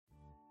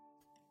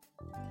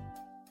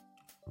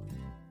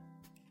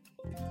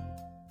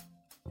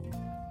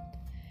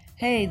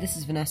Hey, this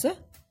is Vanessa,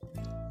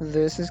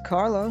 This is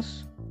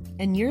Carlos.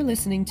 and you're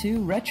listening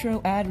to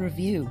Retro Ad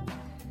Review.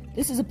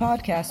 This is a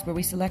podcast where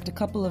we select a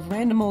couple of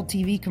random old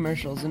TV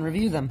commercials and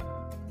review them.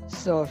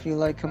 So if you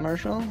like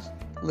commercials,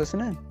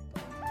 listen in.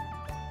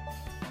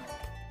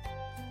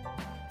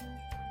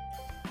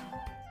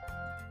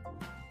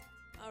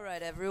 All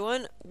right,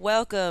 everyone.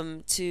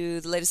 Welcome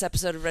to the latest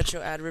episode of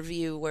Retro Ad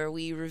Review, where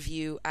we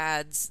review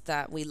ads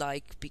that we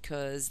like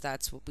because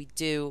that's what we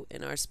do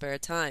in our spare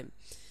time.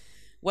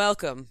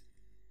 Welcome.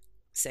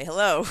 Say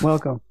hello.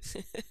 Welcome.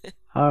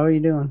 How are you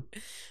doing?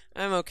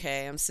 I'm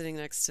okay. I'm sitting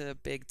next to a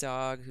big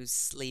dog who's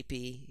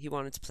sleepy. He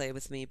wanted to play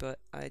with me, but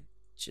I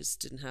just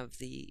didn't have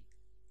the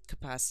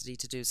capacity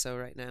to do so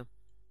right now.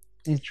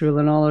 He's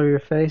drooling all over your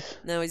face.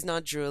 No, he's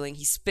not drooling.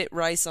 He spit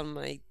rice on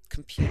my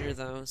computer,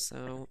 though,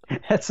 so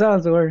That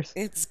sounds worse.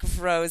 it's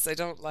gross. I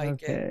don't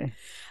like Okay.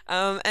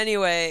 it.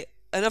 Anyway,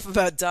 enough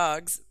about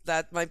dogs.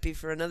 That might be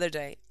for another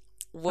day.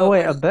 Oh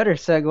wait, a better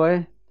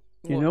segue.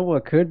 You What? know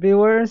what could be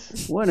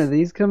worse? One of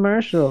these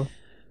commercials.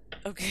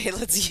 Okay,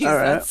 let's use All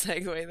that right.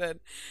 segue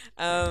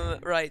then.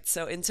 Right,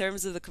 so in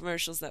terms of the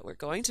commercials that we're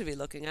going to be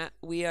looking at,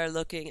 we are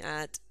looking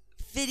at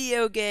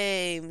video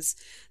games.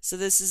 So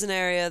this is an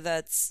area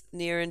that's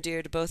near and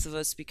dear to both of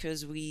us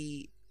because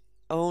we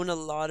own a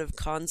lot of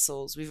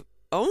consoles. We've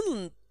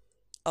owned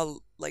a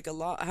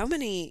lot. How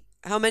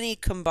many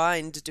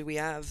combined do we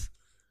have?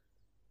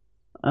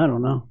 I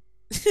don't know.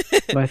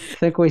 But I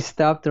think we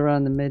stopped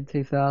around the mid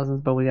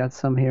 2000s, but we got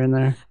some here and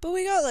there. But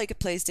we got like a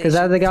PlayStation Because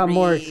as they got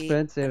more 3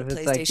 expensive, and a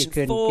it's like you PlayStation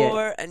couldn't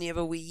 4, and you have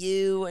a Wii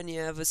U, and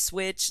you have a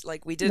Switch.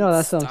 Like we didn't No,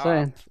 that's stop. what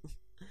I'm saying.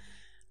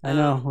 I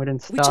know, we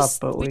didn't stop,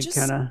 but we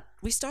kind of...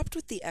 We stopped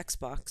with the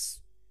Xbox.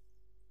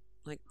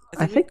 Like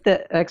I think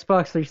the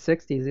Xbox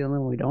 360 is the only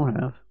one we don't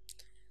have.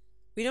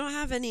 we don't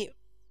have any.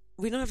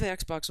 We don't have the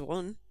Xbox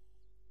One.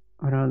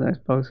 I don't have the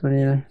Xbox one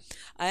either.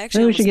 I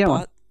actually Maybe we should get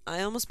one.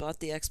 I almost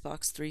bought the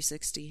Xbox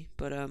 360,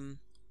 but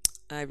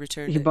I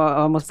returned You it.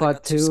 almost 'Cause I bought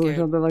got too two or scared.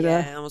 something like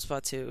Yeah, that? I almost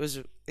bought two.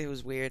 It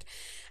was weird.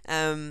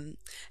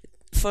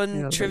 Fun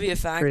Yeah, that's trivia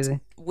fact: crazy.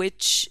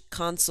 which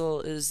console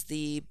is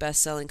the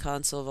best-selling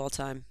console of all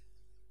time?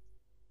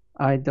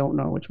 I don't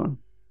know which one.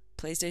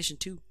 PlayStation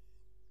 2.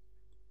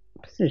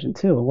 PlayStation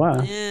 2,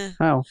 wow. Yeah.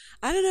 How?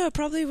 I don't know. It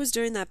probably was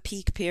during that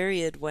peak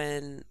period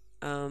when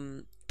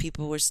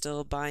people were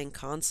still buying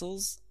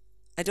consoles.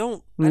 I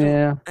don't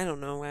Yeah. I don't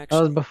know That was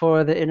actually.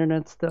 before the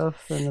internet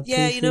stuff and the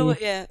Yeah, you know what?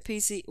 PC Yeah,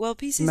 PC. Well,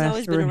 PC's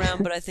always been mastery.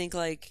 around, but I think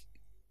like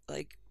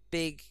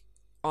big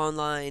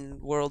online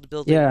world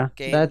building Yeah,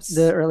 that's games.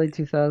 the early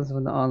 2000s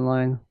when the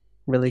online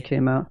really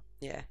came out.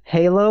 Yeah.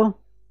 Halo,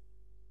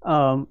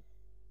 um,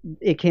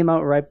 it came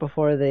out right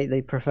before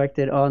they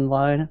perfected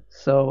online.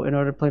 So in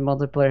order to play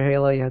multiplayer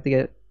Halo, you have to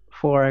get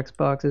 4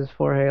 Xboxes,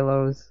 4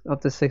 Halos,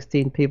 up to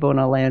 16 people in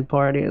a LAN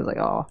party. It's like,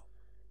 oh,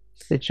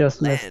 they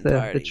just missed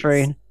LAN the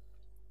train.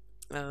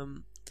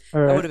 Um, All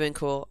that would right. have been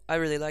cool. I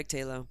really liked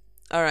Halo.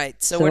 All right,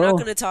 so we're not So,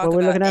 going to talk what are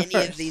we about looking at any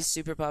of first? these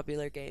super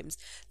popular games.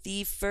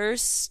 The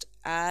first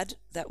ad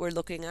that we're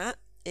looking at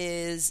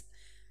is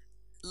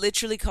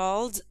literally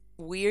called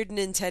Weird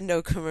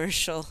Nintendo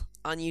Commercial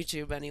on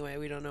YouTube anyway.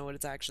 We don't know what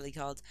it's actually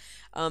called.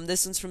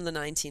 This one's from the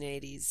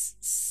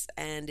 1980s,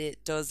 and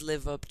it does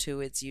live up to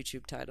its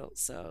YouTube title.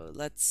 So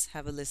let's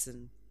have a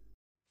listen.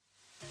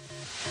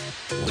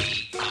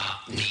 We are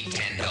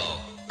Nintendo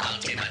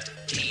Ultimate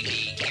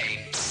TV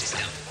Game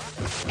System.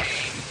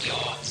 Aim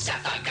your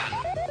zapper gun.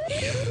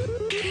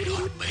 You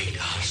cannot beat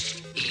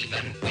us.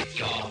 Even with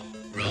your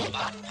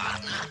robot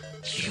partner,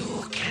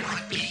 you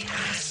cannot beat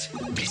us.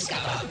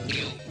 Discover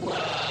new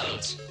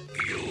worlds.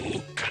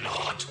 You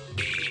cannot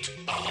beat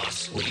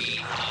us. We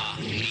are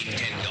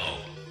Nintendo.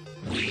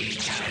 We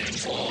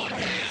challenge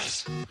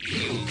warriors.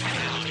 You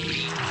cannot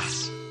beat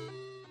us.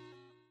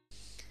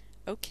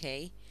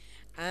 Okay.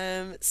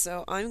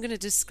 So I'm going to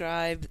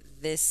describe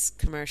this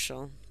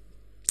commercial.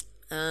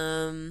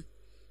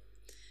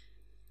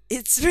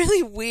 It's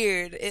really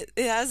weird. It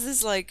has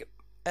this like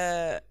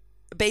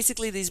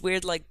basically these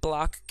weird like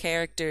block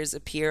characters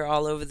appear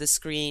all over the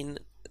screen,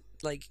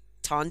 like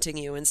taunting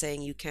you and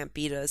saying you can't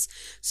beat us.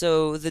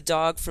 So the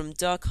dog from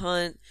Duck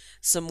Hunt,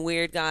 some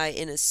weird guy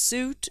in a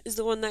suit is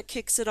the one that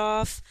kicks it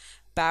off.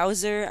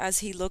 Bowser, as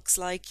he looks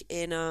like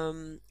in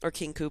or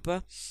King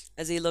Koopa,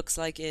 as he looks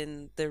like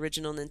in the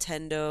original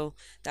Nintendo,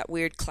 that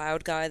weird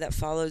cloud guy that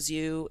follows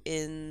you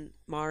in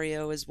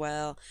Mario as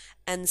well,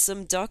 and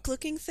some duck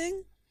looking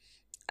thing.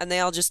 And they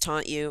all just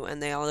taunt you,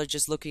 and they all are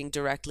just looking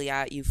directly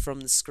at you from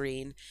the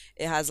screen.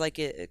 It has like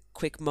a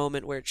quick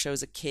moment where it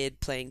shows a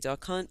kid playing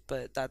Duck Hunt,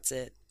 but that's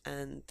it.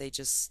 And they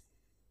just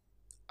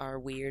are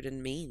weird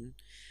and mean.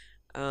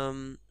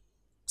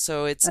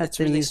 So That it's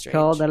thing really is strange.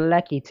 called a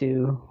Lucky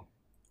Two.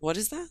 What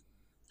is that?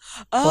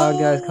 Cloud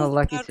guy's Oh, called the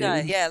Lucky cloud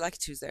guy. Two. Yeah, Lucky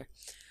Two's there.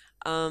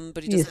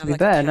 But he He doesn't used to have be like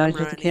bad, a now camera he's or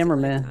just a anything like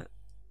cameraman. that.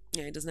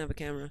 Yeah, he doesn't have a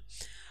camera.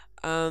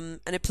 And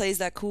it plays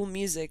that cool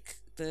music,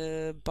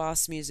 the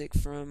boss music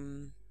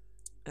from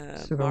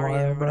Super Mario Mario or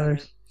whatever.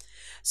 Brothers.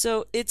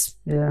 So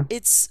Yeah.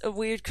 it's a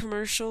weird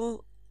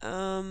commercial.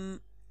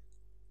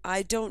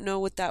 I don't know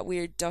what that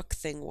weird duck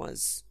thing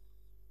was.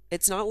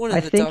 It's not one I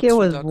of the think it ducks from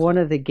was Duck one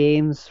Hunt. of the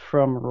games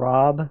from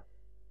Rob.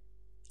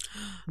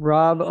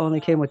 Rob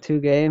only came with two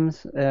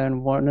games,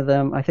 and one of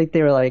them, I think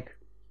they were like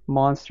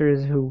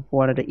monsters who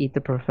wanted to eat the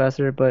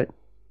professor, but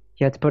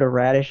you had to put a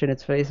radish in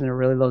its face, and it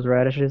really loves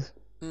radishes.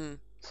 Mm.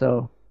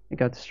 So it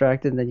got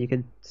distracted, and then you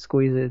could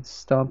squeeze it,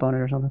 stomp on it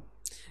or something.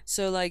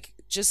 So like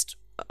just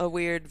a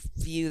weird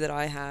view that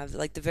I have,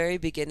 like the very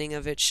beginning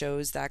of it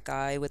shows that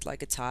guy with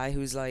like a tie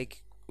who's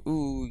like,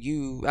 "Ooh,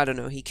 you," I don't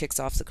know, he kicks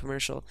off the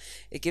commercial.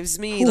 It gives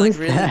me Who like is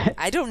really, that?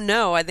 I don't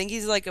know. I think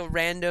he's like a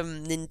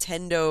random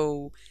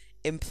Nintendo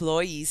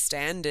employee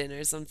stand-in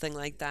or something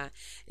like that.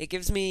 It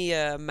gives me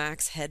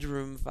Max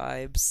Headroom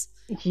vibes.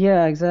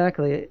 Yeah,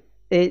 exactly.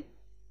 It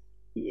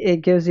it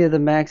gives you the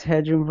Max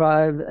Headroom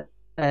vibe,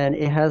 and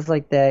it has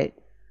like that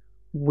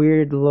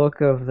weird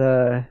look of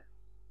the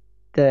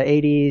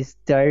 80s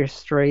Dire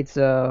Straits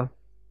Oh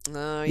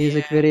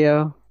music yeah.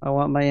 video. I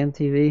want my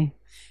MTV.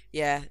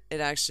 Yeah,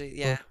 it actually,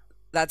 yeah. Oh,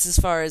 That's as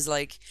far as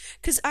like,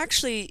 because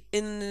actually,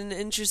 in an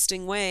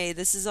interesting way,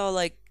 this is all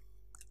like,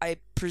 I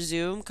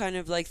presume, kind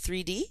of like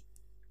 3D.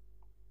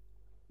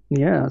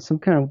 yeah, some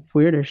kind of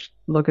weirdish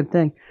looking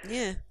thing.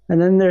 Yeah.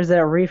 And then there's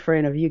that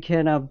refrain of "You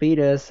cannot beat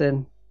us,"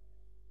 and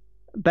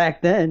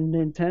back then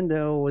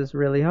Nintendo was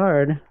really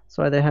hard. That's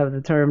why they have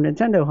the term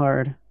Nintendo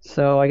hard.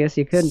 So I guess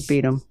you couldn't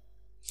beat them.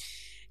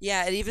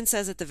 Yeah, it even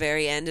says at the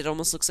very end, it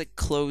almost looks like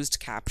closed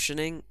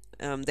captioning.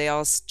 They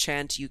all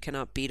chant, "You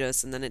cannot beat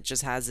us," and then it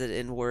just has it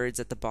in words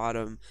at the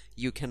bottom,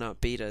 "You cannot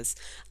beat us."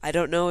 I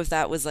don't know if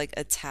that was like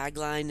a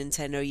tagline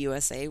Nintendo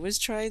USA was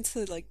trying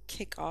to like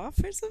kick off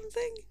or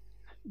something.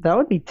 That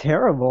would be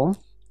terrible.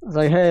 It's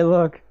like, hey,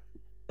 look,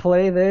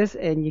 play this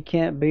and you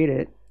can't beat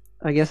it.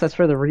 I guess that's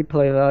for the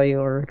replay value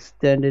or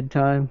extended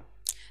time.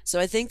 So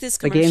I think this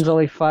The game's commercial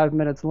only 5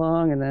 minutes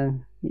long, and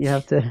then you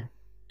have to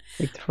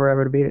take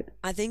forever to beat it.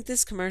 I think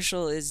this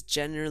commercial is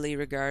generally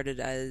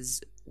regarded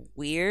as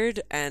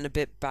weird and a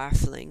bit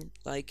baffling.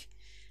 Like,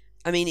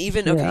 I mean,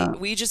 even okay, Yeah, because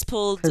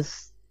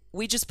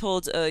we just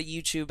pulled a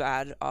YouTube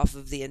ad off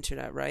of the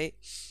internet, right?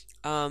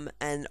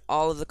 And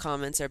all of the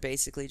comments are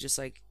basically just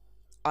like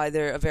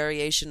either a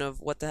variation of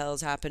 "what the hell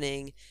is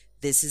happening,"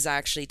 "this is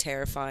actually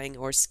terrifying"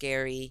 or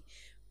 "scary."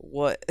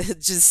 What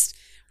just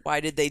why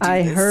did they do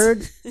I this?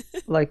 heard,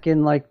 like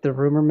in like the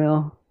rumor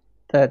mill,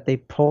 that they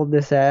pulled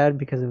this ad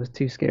because it was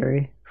too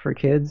scary for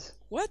kids.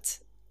 What?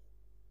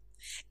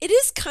 It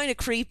is kind of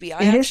creepy.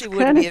 I It is actually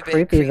would kind be of a bit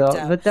creepy creeped though,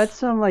 out. but that's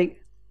some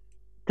like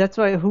that's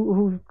why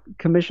who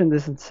commissioned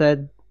this and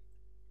said,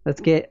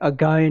 let's get a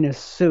guy in a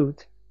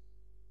suit,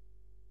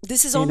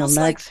 This is almost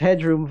like Max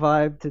Headroom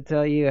vibe to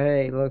tell you,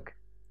 hey, look,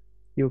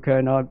 you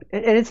cannot.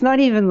 And it's not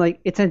even like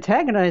it's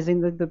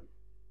antagonizing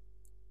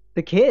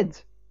the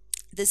kids.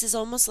 this is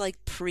almost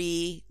like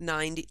pre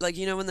 90, like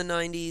when the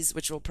 90s,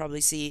 which we'll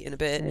probably see in a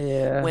bit,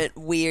 Yeah, went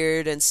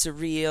weird and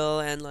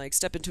surreal and like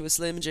step into a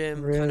Slim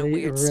Jim kind of really,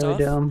 weird really stuff.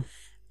 dumb.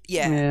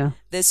 Yeah. Yeah,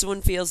 This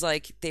one feels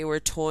like they were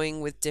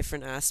toying with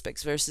different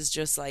aspects versus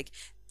just like,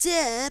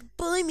 "Dad,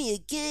 buy me a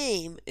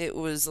game." It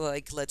was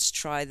like, let's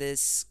try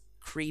this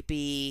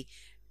creepy,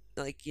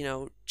 like,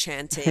 hey,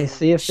 chanting,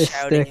 see if this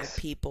shouting at sticks.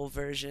 people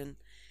version.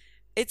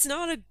 It's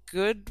not a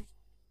good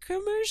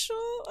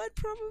commercial, I'd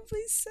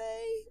probably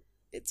say.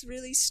 It's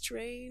really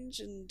strange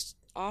and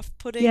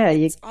off-putting. Yeah,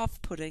 you It's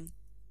off-putting.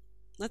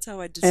 That's how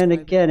I and describe it.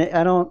 again,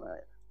 I don't.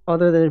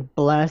 Other than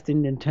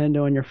blasting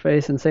Nintendo in your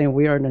face and saying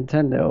we are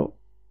Nintendo,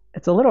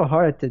 it's a little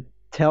hard to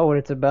tell what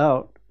it's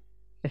about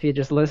if you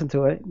just listen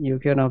to it. You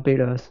cannot beat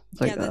us.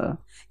 It's Yeah, like,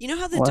 you know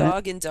how the what?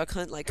 dog in Duck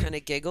Hunt like kind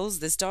of giggles?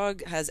 This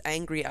dog has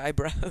angry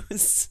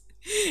eyebrows.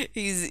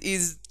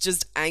 He's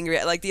just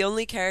angry. Like the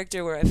only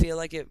character where I feel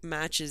like it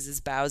matches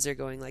is Bowser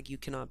going like, "You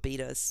cannot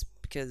beat us,"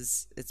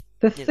 because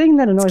The you know, thing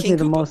that it's annoys me King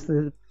the Koopa. most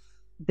is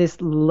this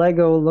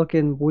Lego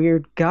looking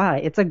weird guy.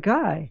 It's a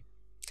guy.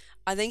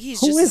 I think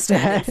he's Who just a is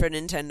stand-in that? for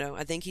Nintendo.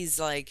 I think he's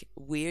like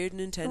weird Why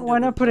Nintendo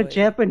not put a employee.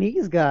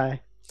 Japanese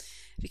guy?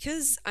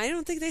 Because I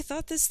don't think they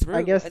thought this I through.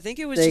 I guess think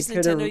it was they just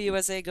could Nintendo have.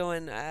 USA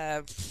going,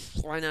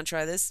 why not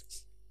try this?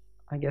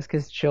 I guess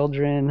because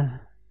children.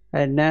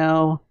 And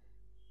now,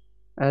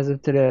 as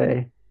of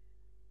today,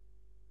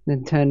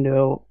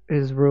 Nintendo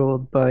is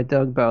ruled by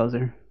Doug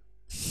Bowser.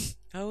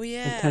 Oh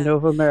yeah. Nintendo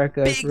of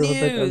America is Big ruled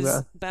by Doug news.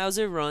 Bowser.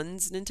 Bowser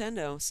runs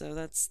Nintendo, so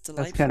that's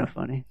That's kind of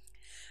delightful. funny.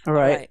 All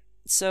All right, right.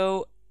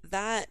 So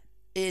that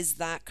is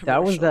that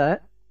that was commercial.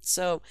 that.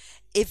 So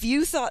if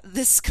you thought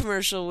this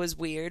commercial was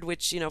weird,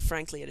 which,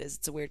 frankly it is,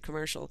 it's a weird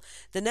commercial,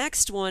 the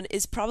next one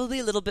is probably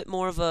a little bit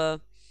more of a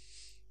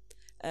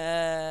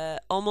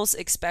almost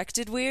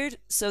expected weird.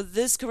 So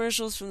this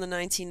commercial is from the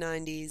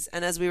 1990s,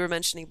 and as we were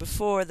mentioning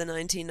before, the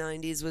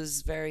 1990s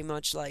was very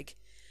much like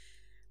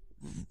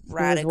It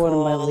was one of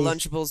my radical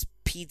least. Lunchables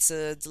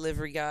pizza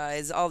delivery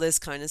guys, all this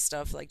kind of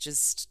stuff, like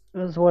just It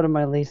was one of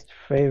my least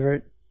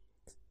favorite.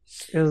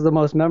 It was the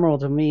most memorable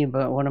to me,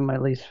 but one of my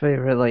least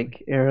favorite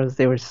like eras.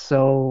 They were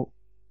so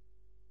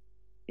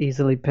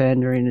easily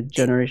pandering to It,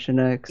 Generation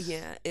X,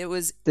 yeah, it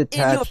was in your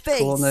detached face.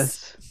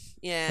 coolness,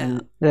 Yeah,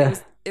 and yeah.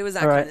 it was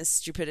All that kind right. of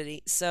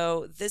stupidity.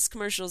 So this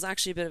commercial is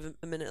actually a bit of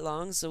a minute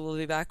long, so we'll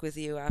be back with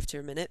you after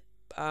a minute.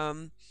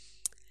 Um,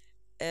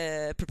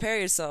 Prepare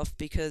yourself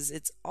because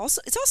it's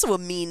also a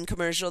mean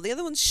commercial. The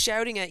other one's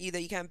shouting at you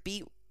that you can't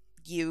beat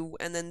you,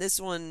 and then this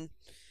one,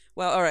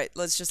 well, all right,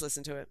 let's just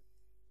listen to it.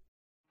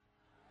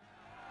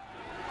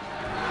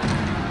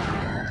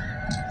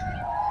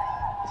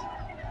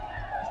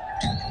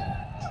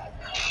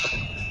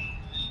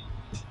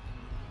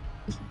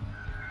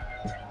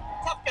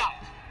 Tough guy.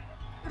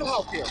 Little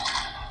help here.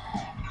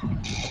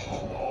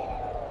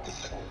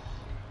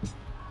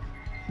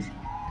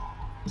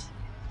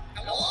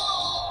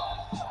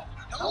 Hello?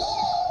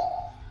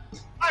 Hello?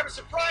 I have a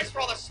surprise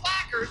for all the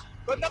slackers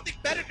who have nothing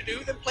better to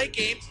do than play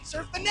games and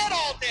surf the net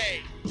all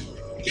day.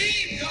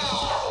 Game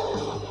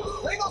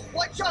Call! Lay those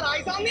bloodshot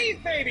eyes on these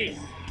babies!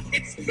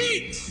 It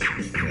speaks!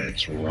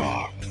 Let's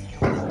rock.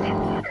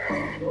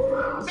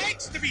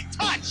 Begs to be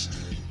touched!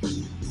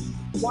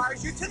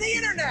 Wires you to the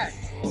internet!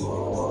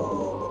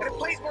 And it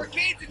plays more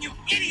games than you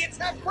idiots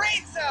have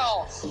brain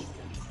cells!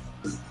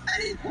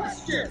 Any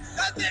questions?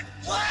 Does it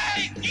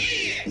play?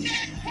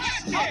 Any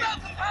questions? How about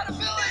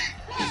compatibility?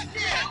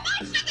 Question! How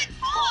much does it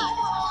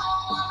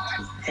cost?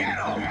 Let's get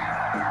 'em!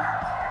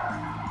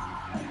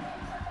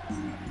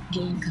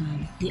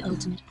 Gamecom, the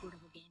ultimate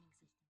portable gaming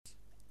system.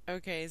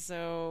 Okay,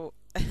 so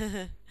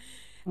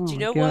Oh do you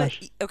my know what?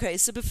 gosh. Okay,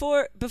 so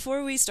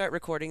before we start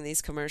recording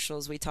these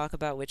commercials, we talk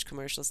about which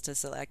commercials to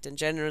select, and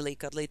generally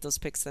Carlitos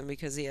picks them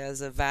because he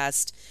has a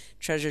vast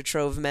treasure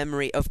trove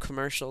memory of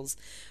commercials.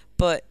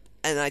 But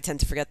and I tend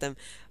to forget them.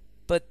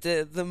 But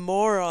the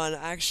moron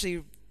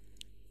actually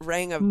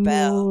rang a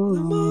bell. The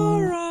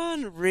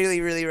Moron. moron really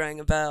rang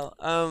a bell.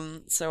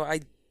 So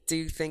I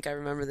do think I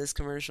remember this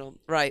commercial.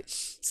 Right.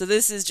 So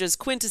this is just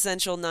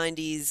quintessential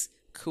 90s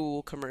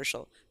cool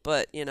commercial.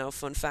 But,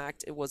 fun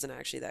fact, it wasn't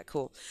actually that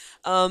cool.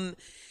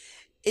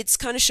 It's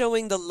kind of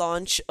showing the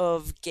launch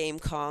of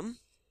Gamecom.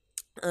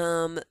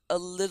 A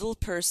little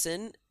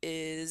person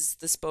is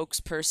the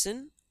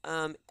spokesperson.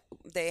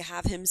 They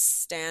have him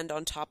stand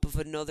on top of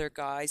another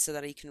guy so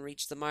that he can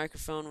reach the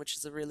microphone, which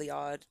is a really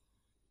odd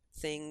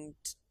thing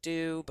to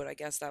do, but I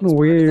guess that was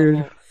part of the Weird,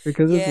 whole.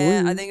 because it's Yeah,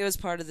 I weird. think it was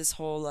part of this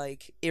whole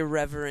like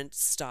irreverent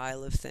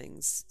style of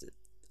things.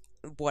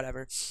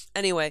 Whatever.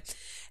 Anyway,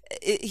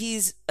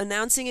 he's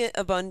announcing it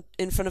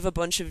in front of a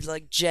bunch of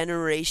like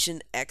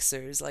Generation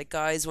Xers, like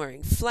guys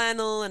wearing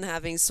flannel and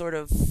having sort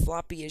of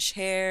floppy-ish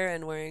hair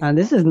and wearing And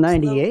this is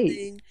 98.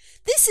 clothing.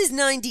 This is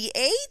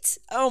 98?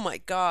 Oh my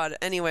God.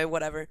 Anyway,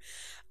 whatever.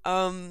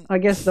 Um, I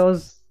guess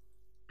those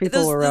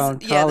people were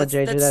around yeah, college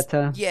age at that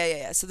time.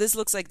 yeah. So this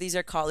looks like these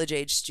are college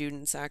age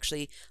students,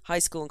 actually, high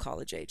school and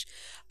college age.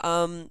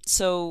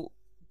 So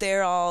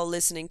they're all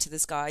listening to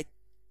this guy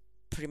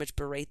pretty much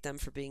berate them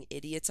for being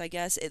idiots, I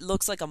guess. It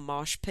looks like a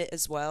mosh pit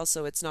as well,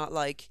 so it's not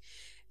like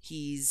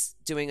he's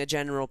doing a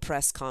general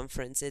press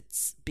conference.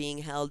 It's being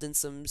held in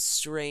some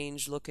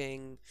strange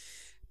looking,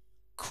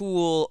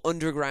 cool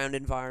underground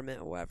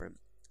environment or whatever.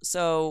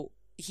 So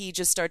he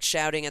just starts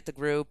shouting at the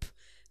group,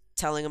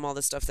 telling them all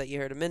the stuff that you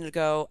heard a minute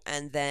ago,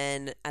 and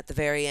then at the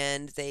very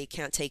end, they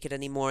can't take it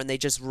anymore and they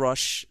just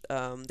rush.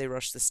 They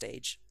rush the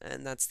stage,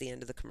 and that's the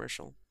end of the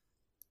commercial.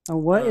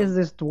 And what is Um,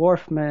 this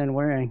dwarf man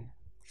wearing?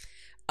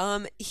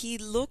 he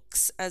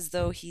looks as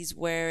though he's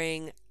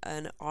wearing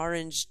an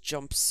orange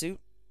jumpsuit.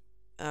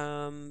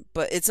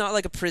 But it's not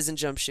like a prison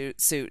jumpsuit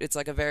suit. It's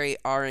like a very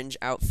orange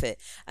outfit,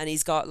 and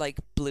he's got like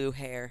blue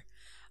hair.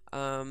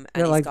 And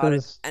Yeah, he's like got it,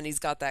 those and he's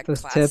got that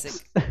those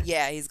classic. tips.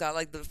 Yeah, he's got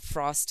like the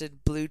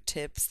frosted blue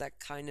tips, that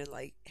kind of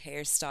like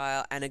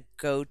hairstyle, and a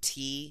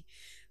goatee.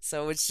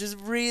 So it's just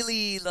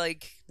really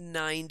like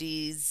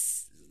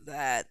 90s.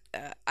 That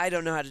I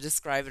don't know how to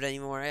describe it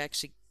anymore. I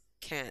actually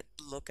can't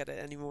look at it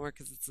anymore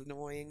because it's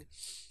annoying.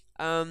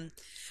 Um,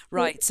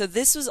 right. So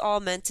this was all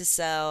meant to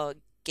sell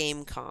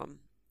Gamecom.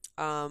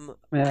 Yeah.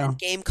 And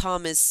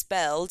Gamecom is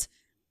spelled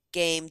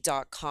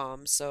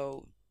game.com,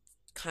 so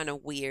kind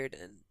of weird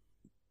and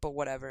but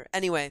whatever.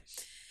 Anyway,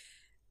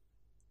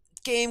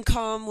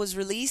 Gamecom was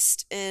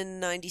released in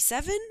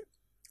 97.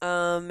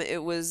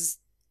 It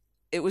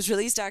was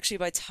released actually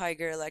by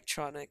Tiger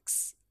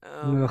Electronics.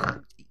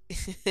 Ugh.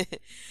 And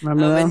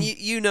Remember and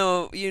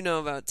them? you know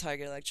about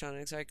Tiger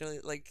Electronics, right?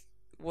 Like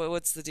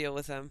what's the deal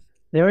with them?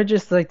 They were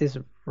just like this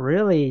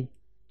really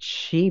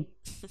cheap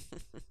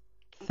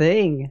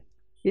thing.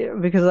 Yeah,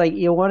 because like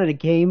you wanted a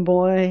Game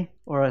Boy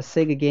or a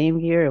Sega Game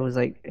Gear, it was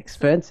like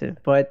expensive.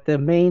 But the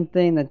main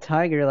thing that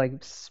Tiger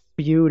like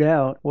spewed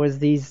out was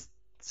these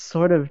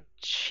sort of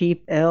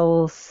cheap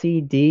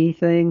LCD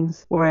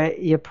things where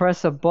you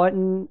press a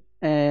button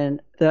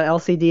and the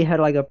LCD had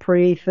like a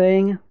pre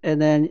thing, and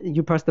then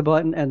you press the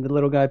button and the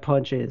little guy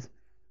punches.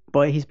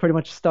 But he's pretty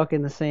much stuck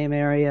in the same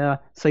area,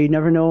 so you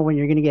never know when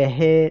you're gonna get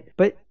hit.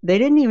 But they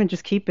didn't even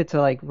just keep it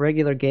to like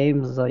regular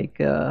games like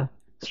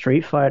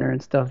Street Fighter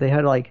and stuff. They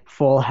had like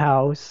Full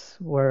House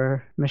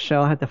where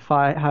Michelle had to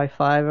high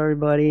five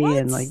everybody,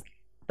 and What? like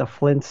the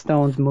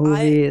Flintstones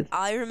movie.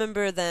 I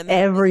remember them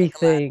having,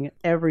 like, a lab.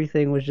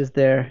 Everything was just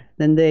there.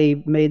 Then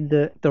they made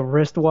the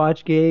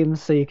wristwatch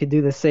games so you could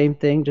do the same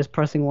thing, just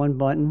pressing one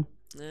button.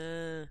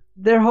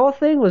 Their whole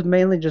thing was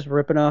mainly just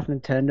ripping off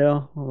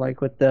Nintendo,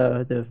 like with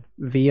the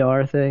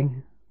VR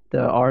thing,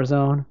 the R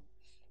Zone.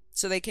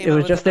 So they came It out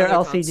was with just their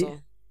another LCD.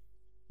 console.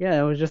 Yeah,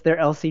 it was just their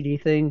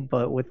LCD thing,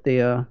 but with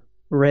the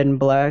red and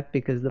black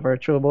because the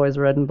Virtual Boy is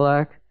red and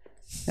black,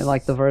 and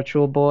like the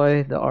Virtual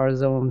Boy, the R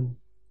Zone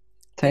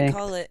They tank.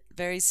 call it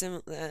very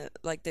similar,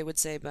 like they would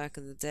say back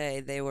in the day.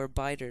 They were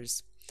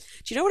biters.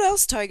 Do you know what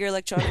else Tiger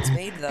Electronics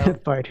made though?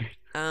 Fighter.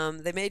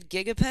 They made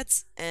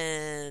Gigapets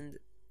and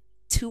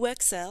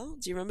 2XL.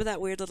 Do you remember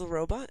that weird little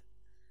robot?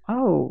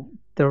 Oh,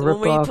 the The one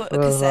where you ripoff put a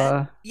of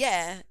cassette?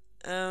 Yeah.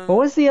 what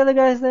was the other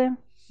guy's name?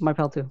 My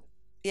Pal 2.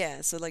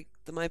 Yeah, so like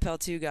the My Pal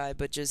 2 guy,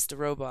 but just a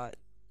robot.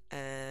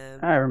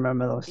 I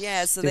remember those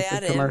Yeah, so they stupid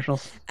had him.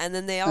 commercials. And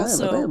then they I remember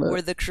also that.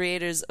 were the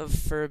creators of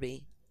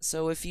Furby.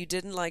 So if you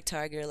didn't like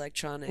Tiger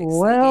Electronics, they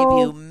Well,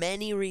 gave you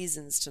many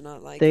reasons to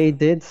not like they them.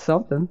 did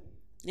something.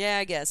 Yeah,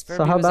 I guess. So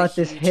Furby how was a about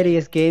this huge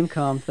hideous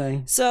Gamecom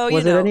thing? So,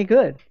 Was it any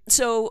good?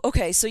 So,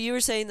 okay, so you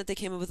were saying that they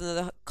came up with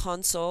another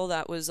console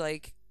that was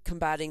like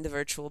combating the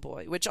Virtual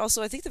Boy, which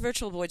also I think the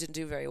Virtual Boy didn't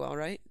do very well,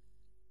 right?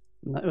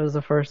 It was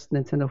the first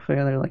Nintendo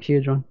failure, like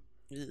huge one.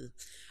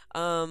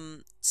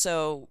 Ugh.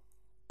 So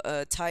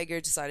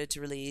Tiger decided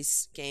to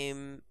release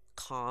Gamecom.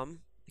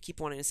 I keep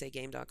wanting to say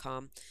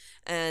Game.com,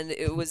 and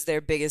it was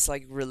their biggest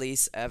like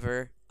release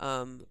ever.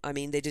 I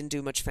mean, they didn't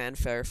do much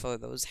fanfare for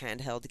those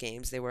handheld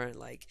games. They weren't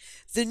like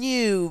the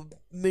new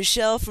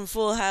Michelle from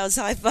Full House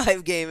High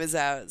Five game is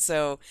out.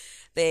 So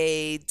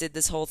they did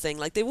this whole thing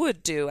like they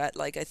would do at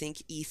like I think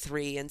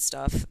E3 and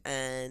stuff,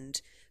 and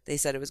they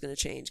said it was going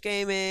to change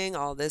gaming,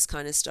 all this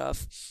kind of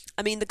stuff.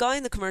 I mean, the guy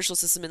in the commercial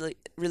system really,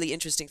 really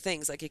interesting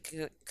things like it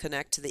can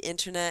connect to the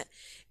internet.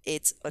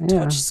 It's a Yeah.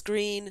 touch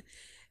screen.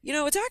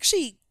 It's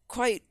actually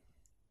quite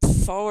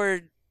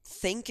forward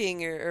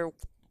thinking or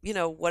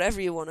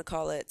whatever you want to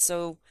call it.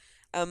 So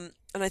and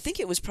I think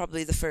it was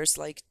probably the first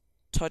like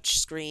touch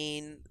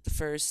screen, the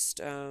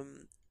first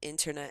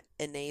internet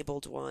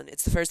enabled one.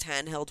 It's the first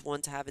handheld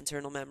one to have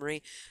internal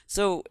memory.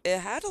 So it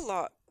had a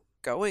lot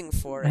going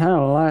for I it. don't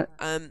know a lot.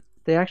 Um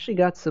They actually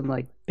got some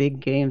like big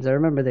games. I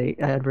remember they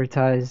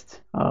advertised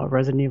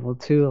Resident Evil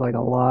 2 like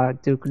a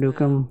lot, Duke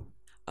Nukem.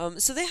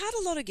 so they had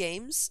a lot of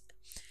games,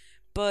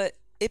 but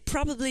it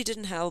probably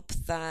didn't help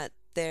that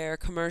their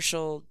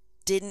commercial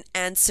didn't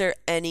answer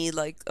any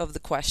like of the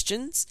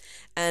questions,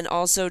 and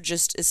also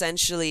just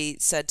essentially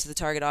said to the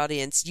target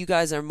audience, "You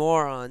guys are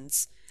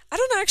morons." I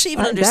don't actually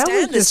even That was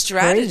understand the just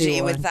crazy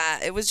strategy with one.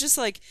 that. It was just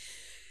like,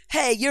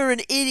 "Hey, you're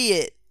an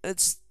idiot."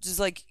 It's just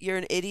like you're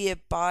an idiot,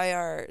 buy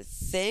our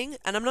thing.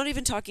 And I'm not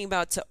even talking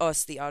about to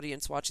us, the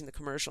audience watching the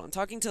commercial. I'm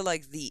talking to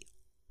like the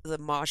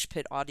mosh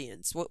pit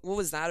audience. What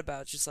was that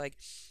about? Just like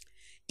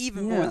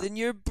even more Yeah. than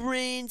your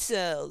brain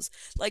cells.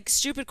 Like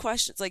stupid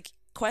questions, like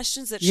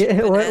questions that Yeah, should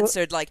have been what-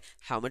 answered. Like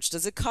how much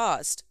does it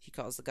cost? He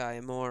calls the guy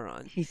a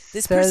moron. He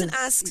This person says-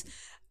 asks,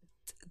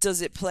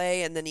 does it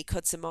play? And then he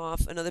cuts him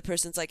off. Another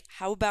person's like,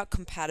 how about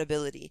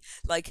compatibility?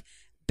 Like,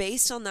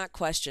 based on that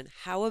question,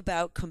 how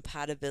about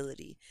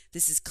compatibility?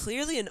 This is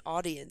clearly an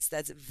audience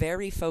that's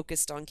very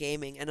focused on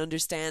gaming and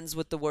understands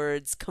what the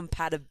words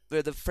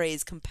or the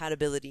phrase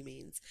compatibility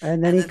means.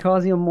 And then he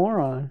calls you a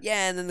moron.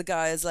 Yeah, and then the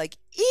guy is like,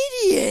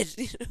 idiot!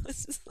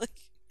 It's just like,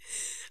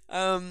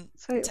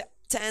 So-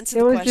 to answer it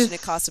the was question, just-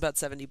 it costs about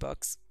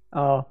 $70.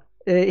 Oh,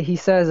 he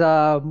says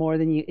more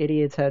than you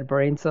idiots had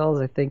brain cells.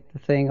 I think the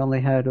thing only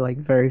had like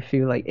very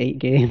few, like 8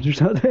 games or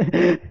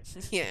something.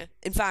 Yeah.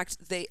 In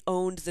fact, they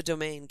owned the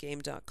domain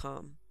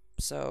game.com.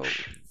 So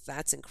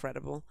that's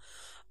incredible.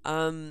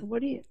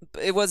 What do you?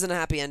 But it wasn't a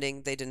happy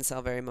ending. They didn't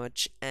sell very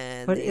much,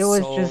 and But they it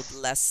was sold just-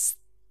 less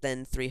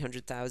than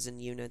 300,000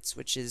 units,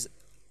 which is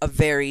a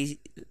very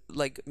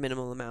like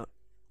minimal amount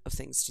of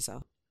things to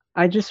sell.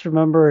 I just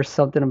remember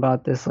something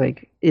about this,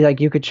 like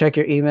you could check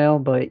your email,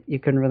 but you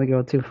couldn't really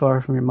go too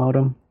far from your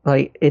modem.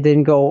 Like it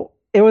didn't go.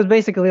 It was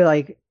basically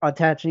like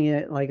attaching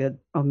it like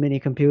a mini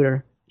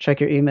computer.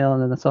 Check your email,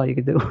 and then that's all you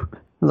could do. I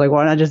was like,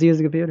 why not just use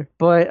a computer?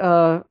 But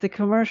the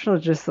commercial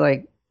is just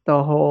like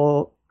the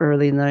whole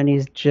early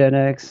 '90s Gen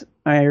X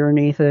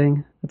irony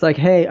thing. It's like,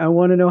 hey, I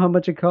want to know how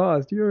much it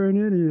cost. You're an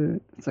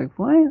idiot. It's like,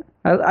 what?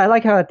 I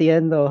like how at the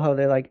end though, how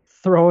they're like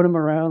throwing him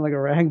around like a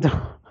rag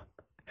doll.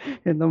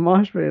 In the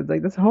mosh pit, it's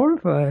like that's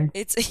horrifying.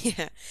 It's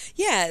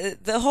yeah.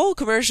 The whole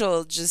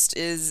commercial just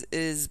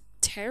is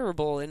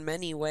terrible in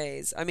many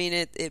ways. I mean,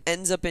 it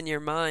ends up in your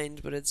mind,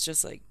 but it's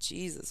just like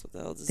Jesus. What the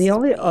hell does The this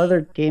only mean?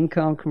 other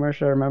Gamecom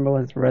commercial I remember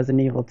was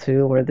Resident Evil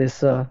 2, where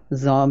this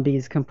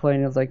zombie's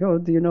complaining. It's like, oh,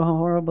 do you know how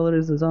horrible it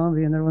is, a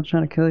zombie, and everyone's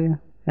trying to kill you?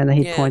 And then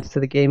he Yeah. points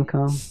to the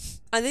Gamecom,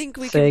 I think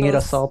we saying can it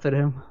both. assaulted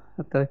him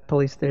at the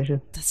police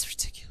station. That's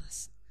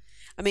ridiculous.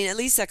 I mean, at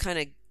least that kind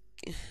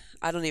of.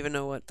 I don't even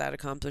know what that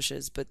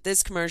accomplishes, but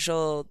this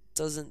commercial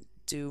doesn't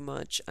do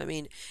much. I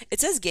mean, it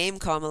says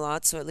Gamecom a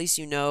lot, so at least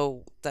you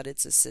know that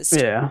it's a system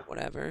Yeah. or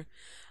whatever.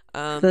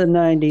 The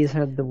 90s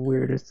had the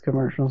weirdest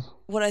commercials,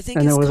 What I think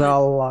and there is was a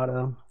lot of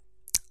them.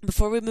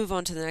 before we move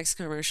on to the next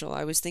commercial,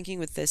 I was thinking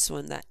with this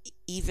one that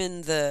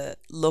even the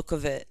look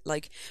of it,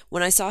 like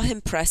when I saw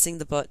him pressing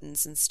the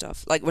buttons and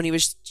stuff, like when he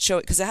was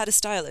showing, because I had a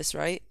stylus,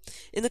 right?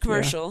 In the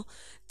commercial,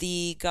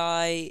 the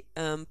guy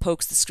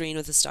pokes the screen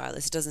with a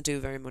stylus. It doesn't do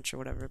very much or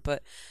whatever,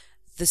 but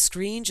the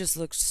screen just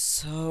looked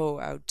so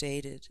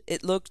outdated.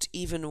 It looked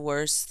even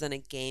worse than a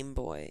Game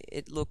Boy.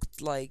 It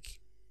looked like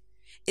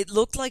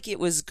it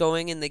was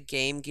going in the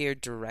Game Gear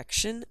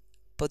direction,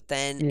 but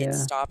then it Yeah.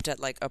 stopped at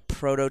like a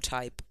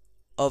prototype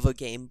of a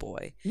Game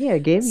Boy. Yeah,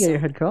 Game Gear So-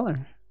 had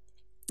color.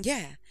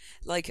 Yeah.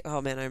 Like,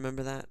 oh man, I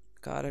remember that.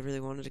 God, I really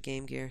wanted a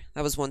Game Gear.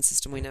 That was one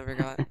system we never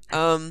got.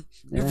 I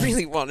Yeah.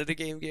 really wanted a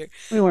Game Gear.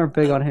 We weren't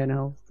big on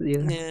handhelds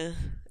either. Yeah.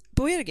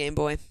 But we had a Game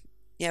Boy.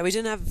 Yeah, we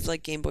didn't have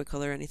like Game Boy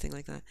Color or anything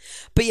like that.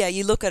 But yeah,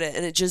 you look at it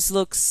and it just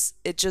looks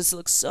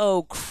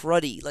so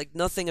cruddy. Like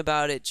nothing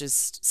about it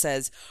just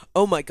says,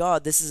 "Oh my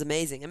God, this is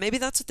amazing." And maybe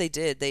that's what they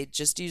did. They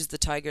just used the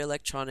Tiger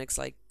Electronics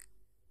like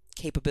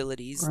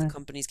capabilities, the Right.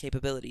 company's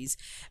capabilities,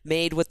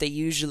 made what they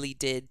usually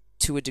did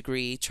to a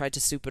degree, tried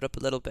to soup it up a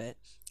little bit,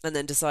 and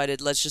then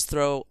decided let's just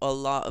throw a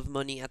lot of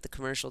money at the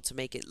commercial to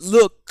make it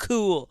look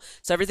cool.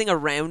 So everything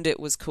around it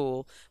was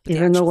cool. But the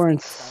Even though actual we're thing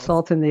itself-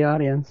 insulting the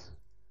audience.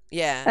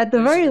 yeah, At the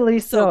it was very like,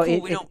 least, so though,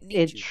 cool, we don't need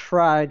it you.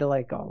 tried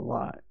like a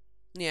lot.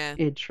 Yeah.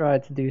 It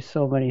tried to do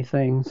so many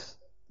things,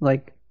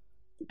 like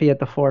be at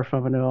the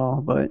forefront of it all,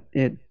 but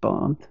it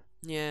bombed.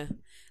 Yeah.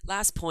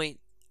 Last point.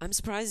 I'm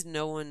surprised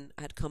no one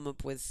had come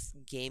up with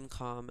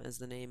Gamecom as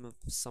the name of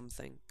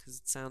something, because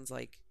it sounds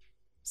like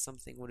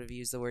something would have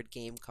used the word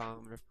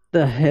Gamecom or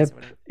The phrase or hip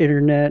whatever.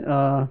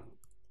 internet,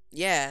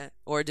 Yeah,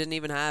 or didn't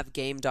even have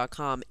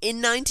game.com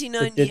in the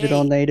 1998.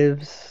 digital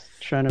natives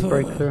trying to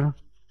break through.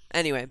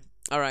 Anyway,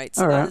 all right.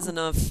 So All that right. is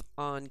enough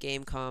on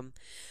Gamecom.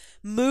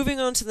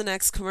 Moving on to the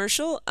next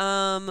commercial.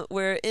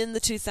 Where in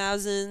the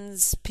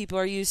 2000s, people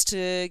are used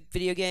to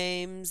video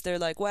games. They're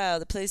like, "Wow,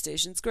 the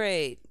PlayStation's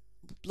great.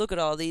 Look at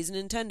all these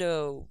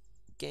Nintendo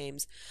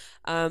games."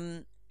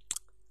 And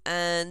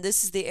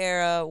this is the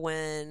era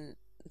when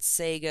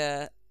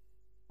Sega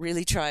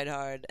really tried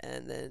hard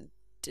and then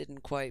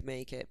didn't quite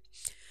make it.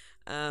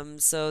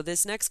 So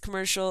this next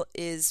commercial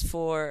is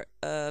for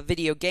a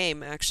video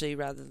game, actually,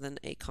 rather than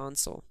a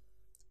console.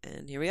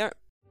 And here we are.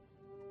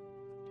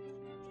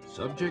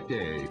 Subject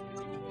A,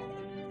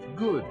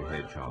 good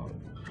hedgehog.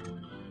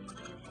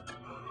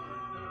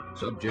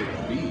 Subject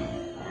B,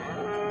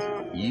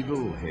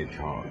 evil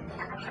hedgehog.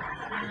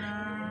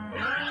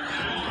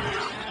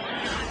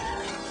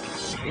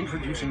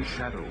 Introducing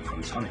Shadow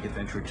from Sonic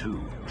Adventure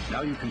 2.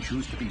 Now you can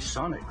choose to be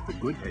Sonic, the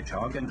good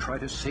hedgehog, and try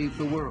to save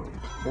the world,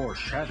 or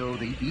Shadow,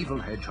 the evil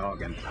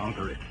hedgehog, and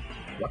conquer it.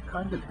 What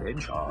kind of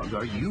hedgehog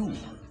are you?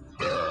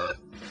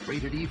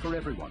 Rated E for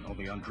everyone,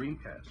 only on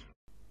Dreamcast.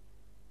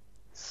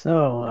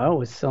 So that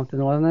was something,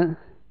 wasn't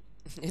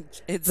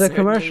it? It The certainly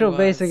commercial was.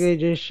 basically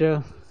just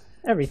show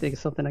everything's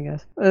something, I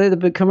guess.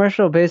 The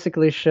commercial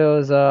basically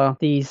shows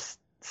these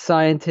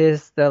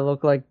scientists that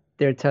look like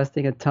they're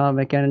testing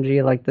atomic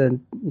energy, like the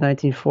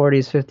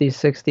 1940s, 50s,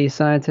 60s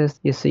scientists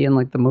you see in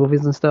like the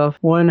movies and stuff.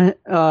 One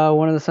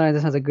of the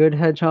scientists has a good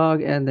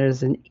hedgehog, and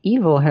there's an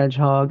evil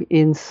hedgehog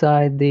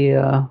inside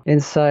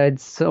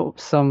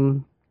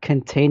some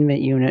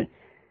containment unit.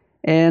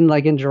 And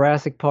like in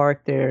Jurassic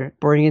Park, they're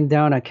bringing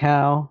down a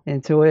cow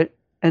into it.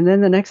 And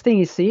then the next thing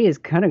you see is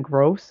kind of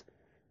gross.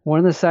 One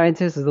of the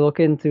scientists is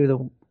looking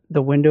through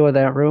the window of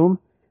that room,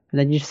 and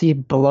then you see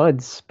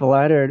blood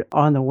splattered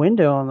on the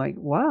window. I'm like,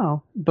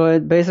 wow.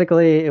 But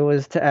basically, it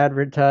was to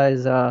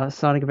advertise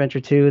Sonic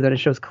Adventure 2. That it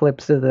shows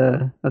clips of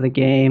the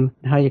game,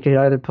 how you could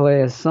either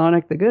play as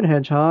Sonic the good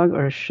hedgehog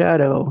or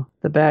Shadow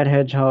the bad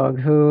hedgehog,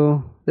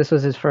 who this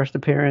was his first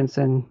appearance,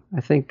 and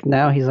I think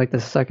now he's like the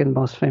second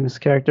most famous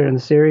character in the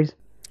series.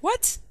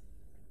 What?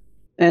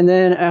 And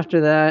then after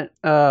that,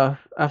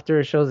 after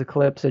it shows the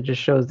clips, it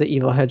just shows the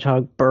evil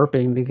hedgehog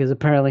burping because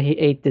apparently he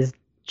ate this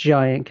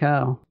giant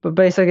cow. But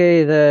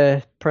basically,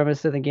 the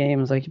premise of the game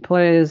is like you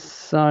play as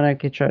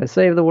Sonic, you try to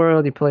save the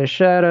world, you play as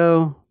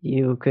Shadow,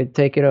 you could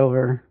take it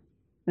over.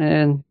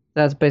 And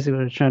that's basically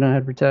what it's trying to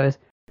advertise.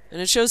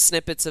 And it shows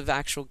snippets of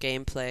actual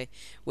gameplay,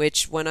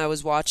 which when I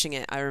was watching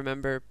it, I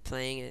remember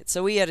playing it.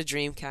 So we had a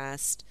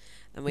Dreamcast,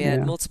 and we had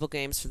Yeah. multiple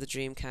games for the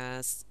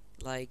Dreamcast.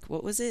 Like,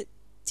 what was it?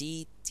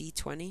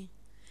 D20?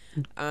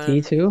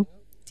 D2?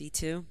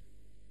 D2?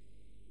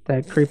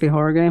 That creepy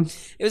horror game?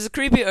 It was a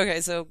creepy.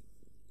 Okay, so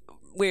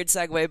weird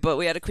segue, but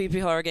we had a creepy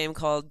horror game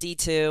called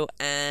D2,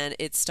 and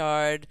it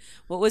starred.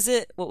 What was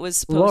it? What was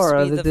supposed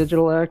Laura, to be the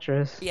digital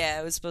actress. Yeah,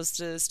 it was supposed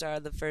to star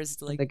the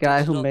first like The guy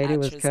who digital made it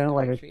was actress kind of ever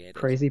like a created.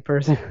 crazy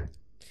person.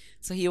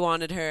 So he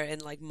wanted her in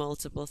like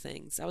multiple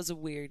things. That was a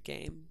weird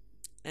game.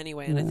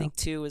 Anyway, and I Yeah. think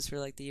 2 was for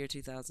like the year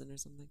 2000 or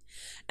something.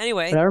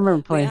 Anyway, But I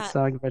remember playing had-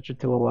 Sonic Adventure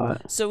 2 a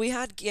lot. so we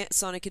had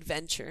Sonic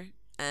Adventure,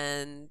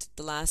 and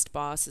the last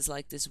boss is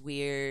like this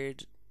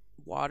weird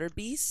water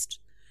beast.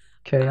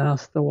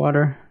 Chaos, the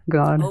water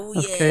god Oh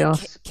of yeah,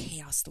 chaos.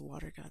 Chaos the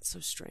Water God, so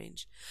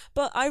strange.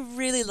 But I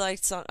really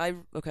liked Sonic.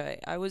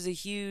 I was a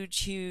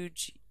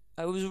huge.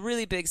 I was a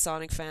really big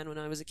Sonic fan when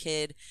I was a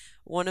kid.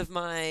 One of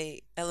my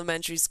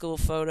elementary school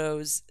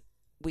photos,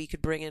 we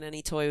could bring in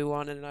any toy we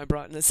wanted, and I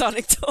brought in a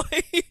Sonic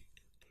toy,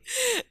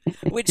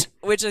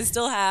 which I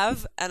still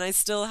have, and I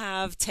still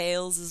have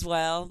Tails as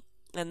well.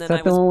 And Is then I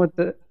that the was one with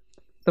the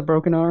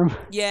broken arm?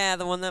 yeah,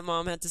 the one that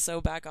mom had to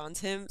sew back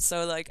onto him.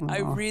 So like I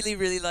Oh,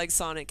 really like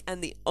Sonic,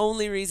 and the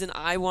only reason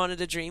I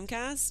wanted a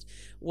Dreamcast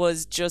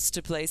was just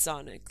to play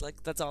Sonic.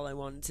 Like that's all I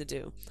wanted to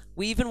do.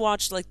 We even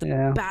watched like the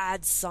yeah.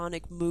 bad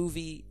Sonic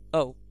movie.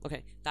 Oh,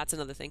 okay, that's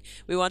another thing.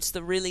 We watched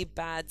the really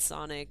bad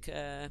Sonic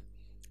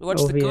we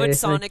watched the good OVA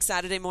thing. Sonic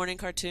Saturday morning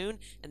cartoon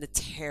and the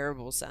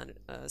terrible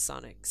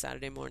Sonic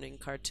Saturday morning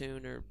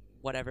cartoon or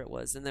whatever it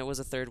was. And there was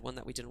a third one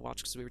that we didn't watch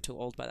because we were too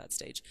old by that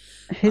stage.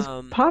 His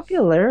Um,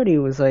 popularity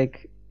was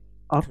like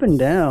up and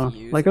down,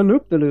 like a Confusing.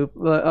 loop the loop.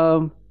 But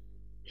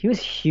he was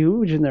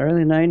huge in the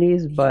early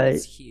 '90s, He but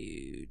was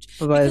huge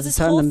by because the his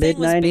time the whole mid thing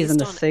was '90s and based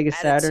the on Sega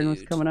Saturn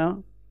was attitude. coming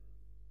out,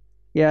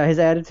 yeah, his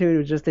attitude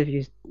was just if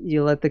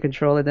you let the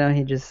controller down,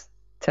 he just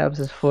taps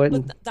his foot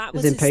But and that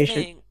is was his impatient.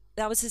 thing.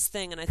 That was his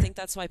thing, and I think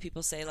that's why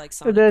people say like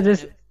But Sonic that kind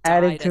just of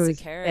added died to as a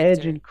his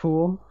edge character. and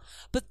cool.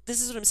 But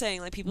this is what I'm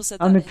saying. Like people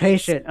said I'm that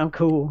impatient. I'm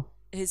cool.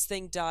 his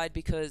thing died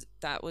because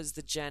that was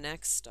the Gen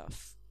X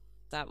stuff.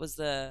 That was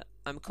the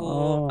I'm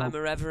cool, I'm Oh,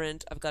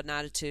 irreverent, I've got an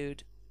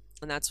attitude,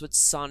 and that's what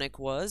Sonic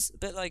was. A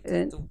bit like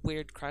and the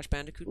weird Crash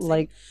Bandicoot thing.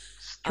 like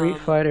Street Um,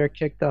 Fighter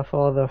kicked off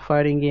all the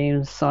fighting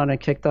games. Sonic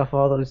kicked off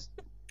all those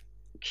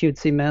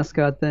cutesy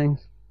mascot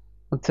things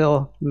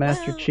until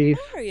Master well, Chief.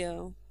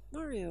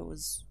 Mario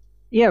was,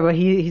 Yeah, but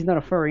he's not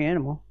a furry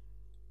animal.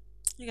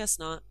 I guess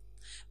not.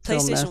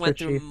 Till PlayStation Master went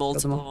through Chief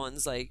killed them multiple all.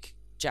 ones like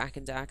Jack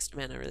and Daxter.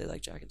 Man, I really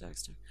like Jack and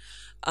Daxter.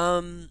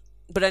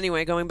 But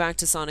anyway, going back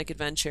to Sonic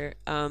Adventure.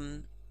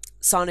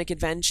 Sonic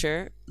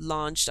Adventure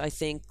launched, I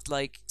think,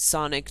 like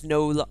Sonic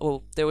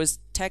well, there was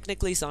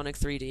technically Sonic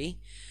 3D,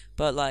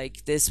 but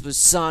like this was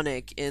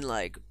Sonic in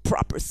like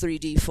proper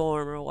 3D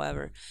form or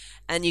whatever.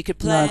 And you could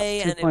Not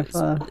play, and it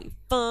was 2.5. really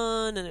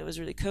fun, and it was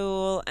really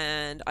cool.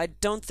 And I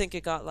don't think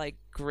it got like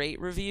great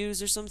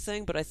reviews or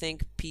something, but I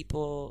think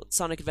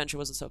Sonic Adventure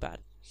wasn't so bad.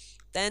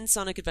 Then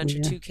Sonic Adventure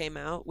Yeah. 2 came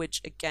out,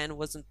 which again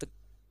wasn't the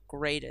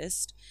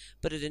greatest,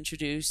 but it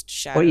introduced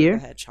What Shadow the year?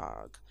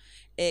 Hedgehog.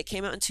 It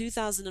came out in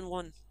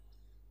 2001.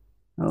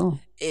 Oh,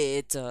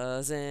 It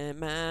doesn't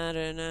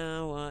matter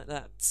now what.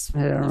 That's I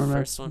don't the remember.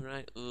 first one,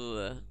 right?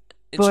 Ugh.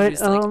 But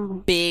Introduced like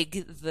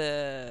Big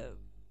the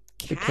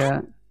the cat.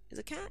 cat, Is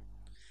it cat?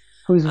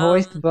 who's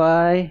voiced Um.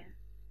 by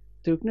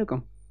Duke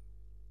Nukem.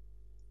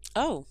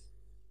 Oh,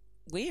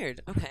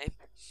 weird. Okay.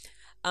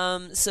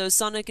 So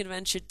Sonic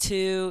Adventure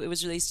 2, it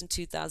was released in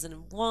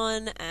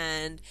 2001,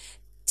 and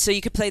so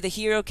you could play the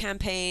Hero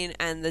campaign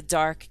and the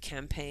Dark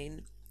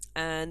campaign.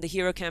 And the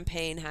Hero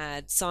campaign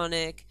had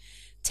Sonic,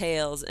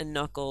 Tails, and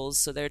Knuckles,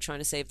 so they're trying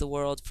to save the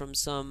world from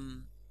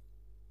some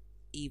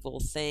evil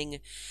thing.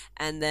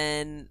 And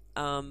then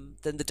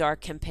the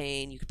Dark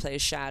campaign, you could play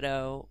as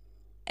Shadow,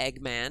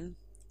 Eggman,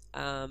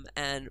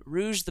 and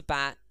Rouge the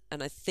Bat,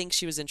 and I think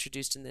she was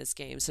introduced in this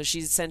game. So she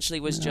essentially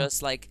was Yeah.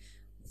 just like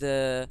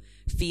the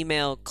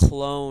female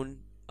clone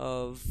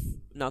of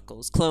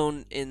Knuckles,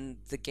 clone in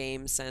the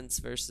game sense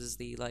versus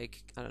the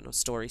like I don't know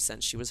story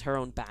sense. She was her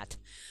own bat.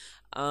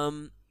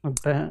 Um, I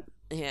bet.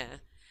 yeah.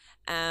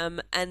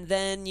 And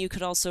then you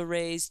could also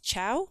raise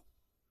Chow.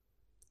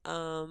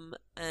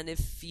 And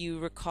if you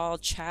recall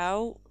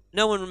Chow,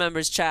 no one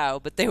remembers Chow,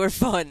 but they were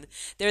fun.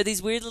 There were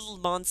these weird little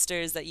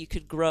monsters that you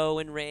could grow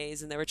and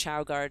raise, and there were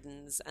Chow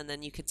gardens, and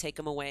then you could take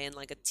them away in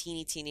like a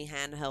teeny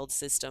handheld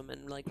system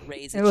and like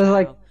raise a It was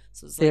like Chow.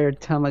 So it was like, their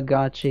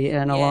Tamagotchi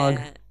analog.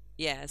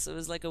 yeah. So it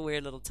was like a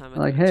weird little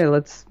Like, hey, Tamagotchi.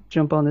 let's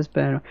jump on this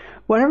banner.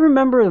 What I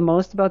remember the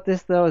most about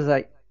this though is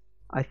like,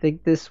 I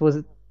think this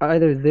was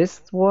either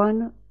this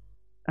one,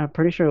 I'm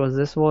pretty sure it was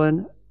this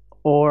one,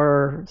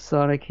 or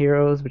Sonic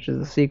Heroes, which is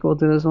a sequel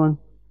to this one,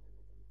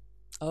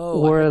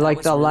 Oh, I were heard that like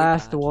was the really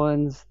last bad.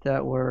 ones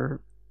that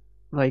were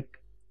like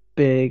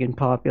big and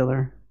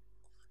popular.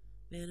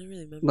 Man, I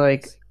really remember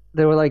Like this.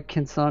 they were like,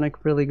 can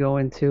Sonic really go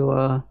into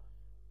a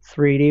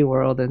 3D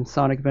world? And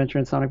Sonic Adventure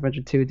and Sonic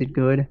Adventure 2 did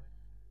good.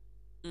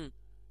 Mm.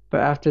 But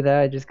after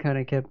that, it just kind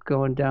of kept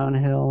going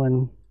downhill,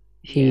 and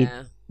he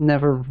Yeah.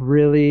 never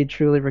really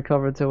truly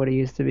recovered to what he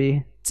used to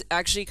be.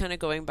 Actually kind of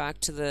going back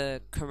to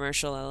the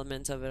commercial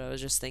element of it, I was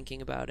just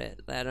thinking about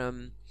it that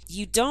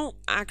you don't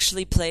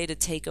actually play to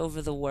take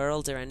over the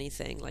world or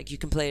anything. Like you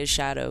can play as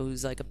Shadow,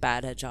 who's like a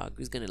bad hedgehog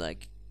who's gonna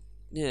like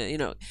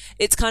yeah,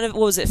 it's kind of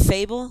what was it,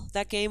 Fable,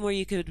 that game where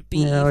you could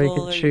be Yeah, or you evil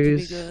could or you could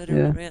be choose. good or Yeah.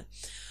 whatever, yeah.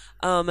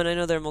 And I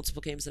know there are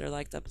multiple games that are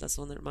like that, but that's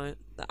the one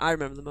that I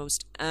remember the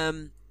most.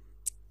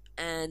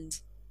 And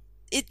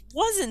it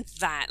wasn't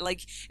that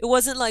like it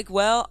wasn't like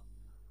well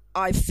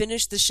I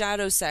finished the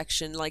shadow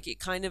section. Like it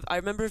kind of, I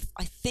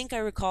think I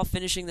recall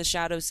finishing the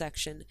shadow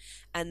section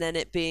and then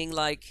it being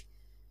like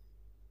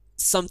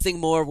something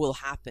more will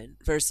happen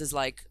versus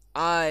like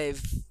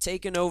I've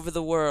taken over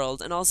the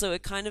world. And also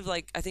it kind of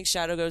like, I think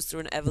Shadow goes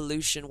through an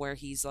evolution where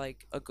he's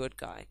like a good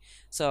guy.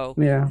 So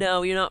Yeah.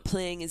 no, you're not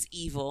playing as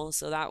evil.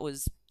 So that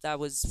was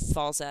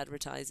false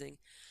advertising.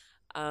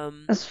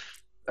 Um, As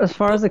as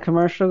far as the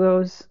commercial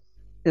goes,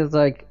 it's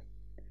like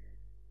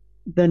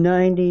the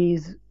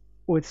 '90s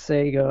with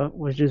Sega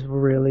was just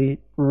really,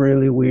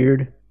 really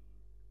weird.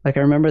 Like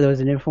I remember there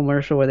was an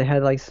infomercial where they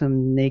had like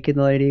some naked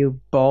lady,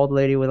 bald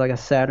lady with like a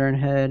Saturn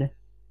head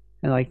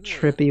and like hmm.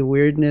 trippy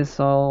weirdness,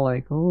 all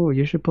like, oh,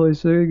 you should play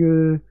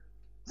Sega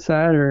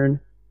Saturn,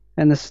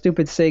 and the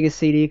stupid Sega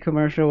CD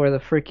commercial where the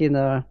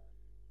freaking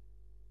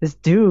this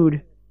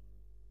dude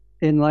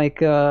in like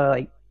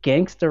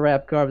gangster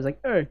rap garb is like,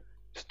 hey,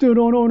 still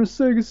don't own a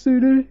Sega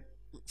CD,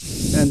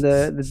 and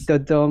the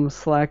dumb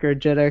slacker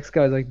Jet X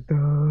guy's like,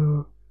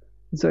 duh.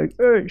 It's like,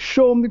 hey,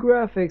 show him the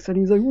graphics, and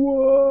he's like,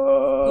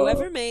 whoa.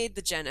 Whoever made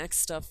the Gen X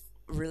stuff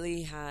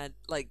really had,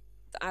 like,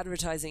 the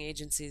advertising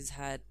agencies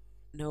had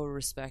no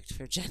respect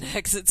for Gen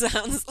X, it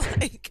sounds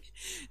like.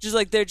 Just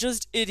like they're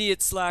just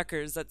idiot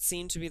slackers. That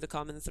seemed to be the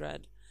common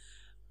thread.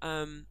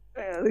 Um,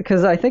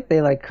 Because I think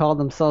they like called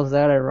themselves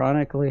that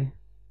ironically.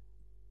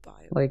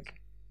 bio. Like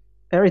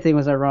everything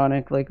was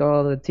ironic, like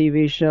all the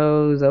TV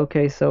shows,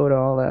 OK Soda,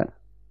 all that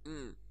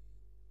Mm.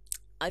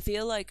 I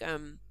feel like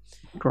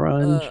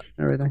grunge, uh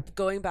everything.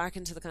 going back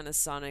into the kind of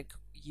Sonic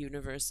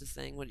universe of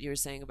thing, what you were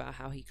saying about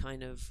how he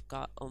kind of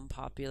got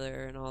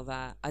unpopular and all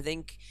that. I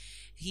think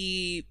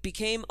he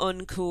became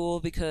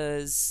uncool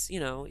because,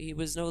 he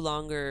was no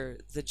longer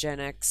the Gen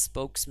X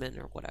spokesman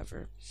or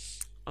whatever.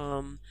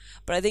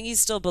 But I think he's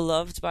still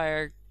beloved by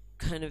our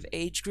kind of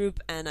age group,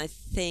 and I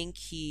think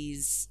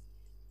he's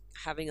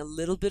having a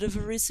little bit of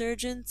a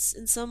resurgence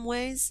in some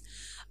ways.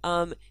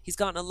 He's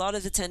gotten a lot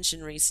of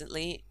attention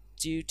recently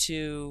due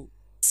to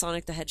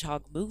Sonic the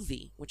Hedgehog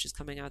movie, which is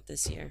coming out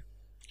this year,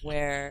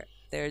 where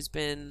there's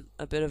been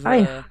a bit of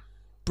I a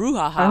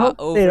I brouhaha hope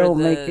they over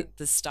don't make the it.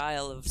 the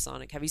style of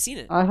Sonic. Have you seen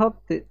it?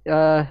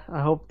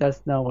 I hope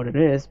that's not what it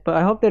is, but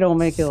I hope they don't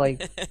make it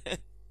like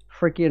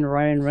freaking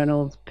Ryan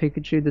Reynolds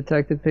Pikachu,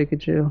 Detective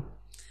Pikachu.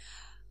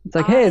 It's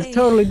like, hey, it's I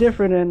totally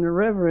different and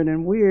irreverent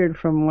and weird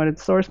from what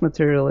its source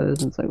material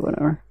is. It's like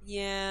whatever.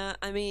 Yeah,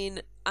 I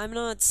mean, I'm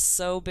not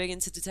so big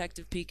into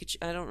Detective Pikachu.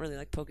 I don't really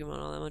like Pokemon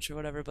all that much or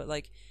whatever, but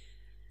like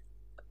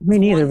Me the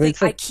neither, one but thing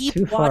it's I like keep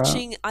too far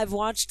out. watching, I've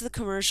watched the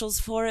commercials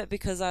for it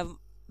because I'm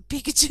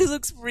Pikachu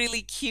looks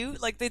really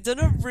cute. Like they've done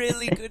a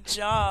really good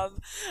job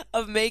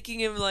of making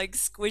him like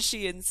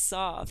squishy and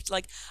soft.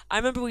 Like I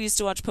remember we used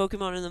to watch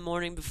Pokemon in the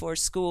morning before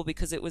school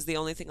because it was the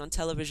only thing on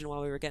television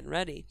while we were getting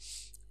ready.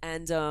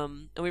 And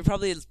we were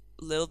probably a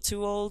little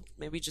too old,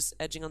 maybe just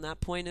edging on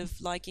that point of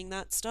liking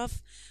that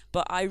stuff.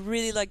 But I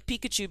really liked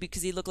Pikachu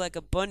because he looked like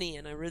a bunny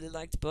and I really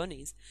liked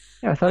bunnies.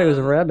 Yeah, I thought he was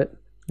a Um rabbit.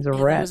 He's a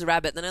yeah, then it was rat. a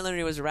rabbit. Then I learned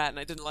it was a rat, and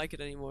I didn't like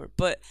it anymore.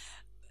 But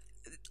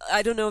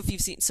I don't know if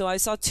you've seen. So I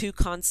saw two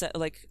concept,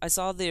 like I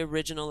saw the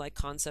original like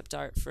concept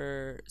art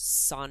for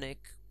Sonic,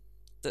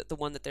 the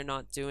one that they're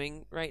not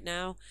doing right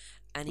now,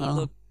 and he Oh,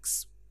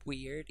 looks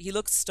weird. He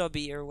looks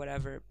stubby or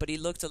whatever, but he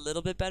looked a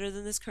little bit better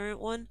than this current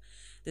one.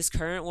 This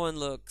current one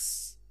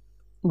looks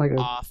like a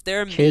off.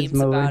 There are kids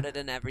memes movie. about it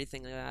and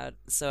everything like that.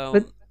 So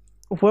But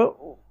what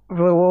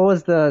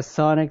was the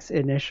Sonic's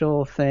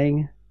initial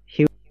thing?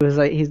 He was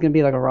like he's gonna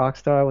be like a rock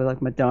star with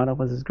like Madonna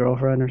was his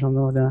girlfriend or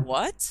something like that.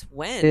 what?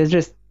 It was When?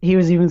 just he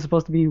was even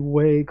supposed to be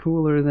way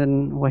cooler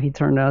than what he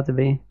turned out to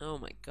be. Oh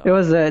my It god.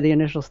 was the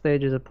initial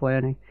stages of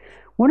planning.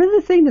 One of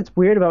the things that's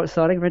weird about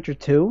Sonic Adventure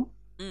 2,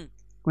 Mm.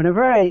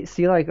 whenever I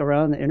see like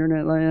around the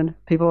internet land,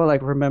 people are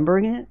like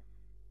remembering it.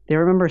 They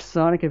remember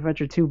Sonic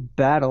Adventure 2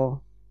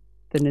 Battle,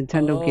 the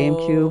Nintendo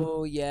GameCube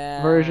Oh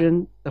yeah.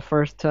 version, the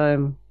first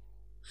time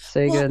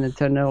Sega Well, and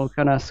Nintendo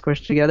kind of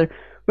squished together.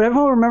 But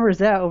everyone remembers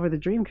that over the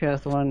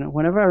Dreamcast one.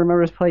 Whenever I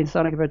remember us playing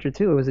Sonic Adventure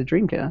 2, it was a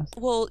Dreamcast,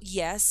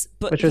 yes,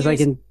 but which was like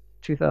here's in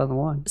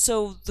 2001.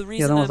 so the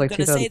The other reason one was I'm like going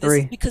to say this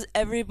is 2003. because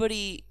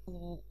everybody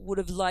would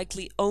have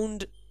likely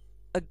owned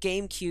a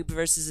GameCube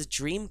versus a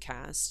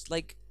Dreamcast.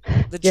 Like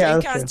the Yeah,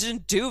 that's Dreamcast true.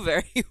 didn't do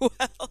very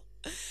well.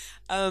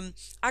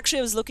 Actually,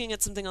 I was looking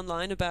at something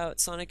online about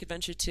Sonic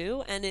Adventure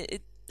 2, and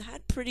it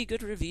had pretty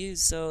good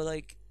reviews. So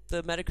like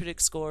the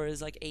Metacritic score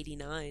is like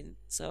 89.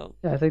 So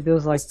Yeah, I think that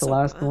was like wasn't the so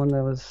last bad. one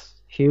that was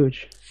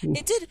huge.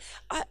 It did.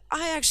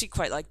 I actually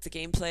quite liked the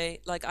gameplay.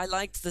 Like I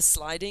liked the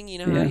sliding. You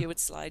know how Yeah, you would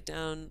slide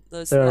down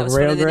those. the That was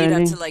funny. rail Then you'd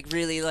have to grinding. like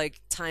really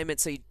like time it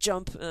so you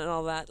jump and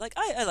all that. Like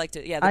I liked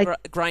it. Yeah, the I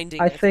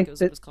grinding. I I think it think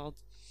was what it that was called.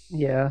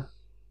 yeah,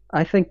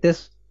 I think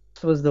this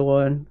was the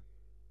one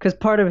because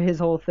part of his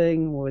whole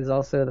thing was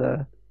also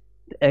the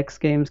X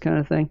Games kind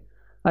of thing.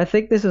 I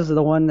think this is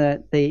the one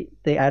that they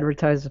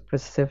advertised a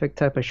specific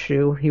type of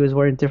shoe. He was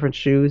wearing different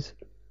shoes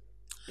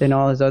than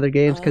all his other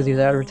games because he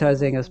was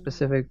advertising a Oh,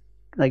 specific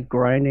like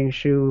grinding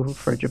shoe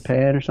for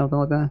Japan or something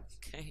like that.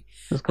 okay.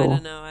 It was I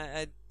don't cool. know.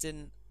 I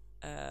didn't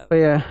But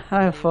yeah,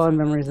 I have have any info fond about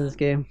memories of this that.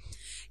 game.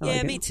 I Yeah,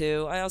 like it. me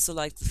too. I also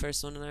liked the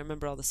first one, and I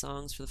remember all the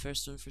songs for the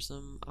first one for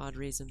some odd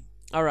reason.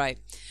 All right.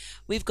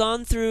 We've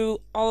gone through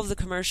all of the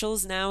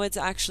commercials. Now it's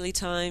actually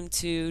time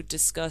to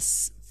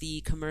discuss the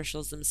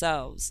commercials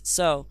themselves.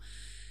 So,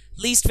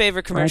 least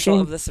favorite commercial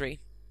Ranking? of the three.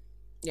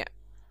 Yeah.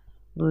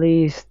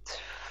 Least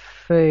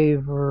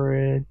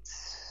favorite.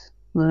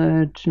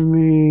 Let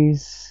me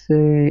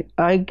see.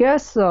 I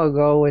guess I'll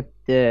go with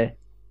the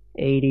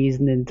 80s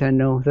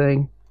Nintendo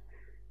thing.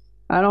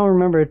 I don't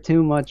remember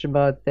too much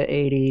about the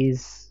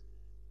 80s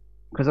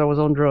because I was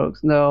on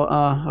drugs. No,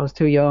 I was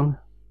too young.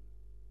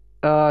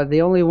 The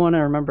only one I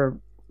remember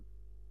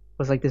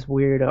was like this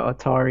weird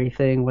Atari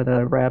thing with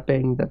a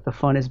rapping that the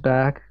fun is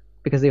back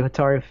because the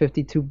Atari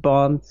 52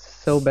 bombed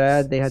so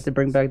bad they had to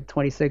bring back the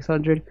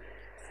 2600.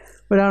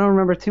 But I don't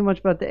remember too much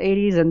about the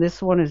 80s, and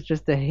this one is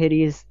just a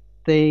hideous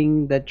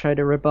thing that tried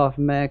to rip off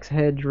Max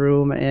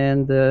Headroom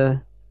and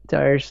the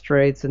Dire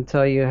Straits and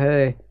tell you,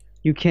 hey,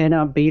 you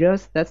cannot beat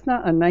us. That's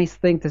not a nice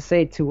thing to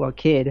say to a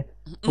kid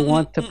who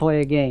wants to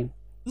play a game.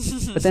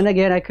 But then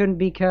again, I couldn't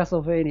beat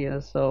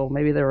Castlevania, so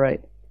maybe they're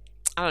right.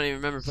 I don't even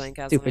remember playing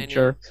Stupid Castlevania.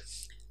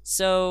 jerks.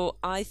 So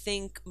I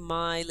think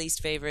my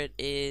least favorite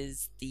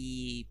is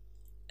the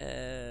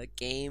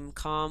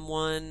Gamecom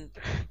one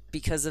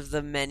because of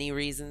the many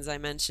reasons I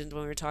mentioned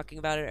when we were talking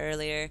about it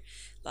earlier.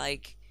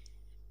 Like,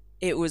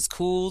 it was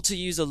cool to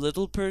use a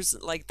little person.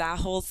 Like, that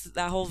whole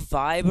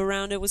vibe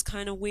around it was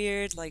kind of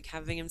weird. Like,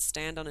 having him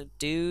stand on a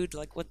dude.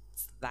 Like, what's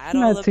that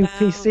all Not too about?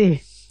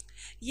 PC.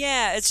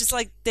 Yeah, it's just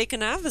like they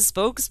can have a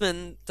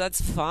spokesman. That's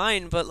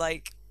fine, but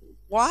like,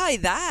 why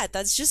that?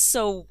 That's just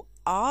so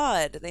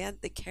odd.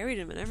 They carried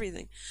him and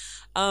everything.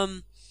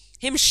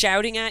 Him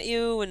shouting at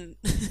you and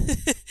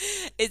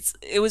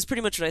it was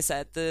pretty much what I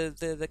said.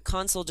 The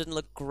console didn't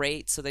look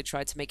great, so they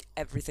tried to make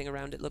everything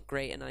around it look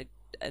great,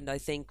 and I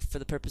think for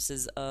the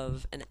purposes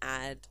of an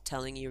ad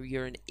telling you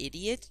you're an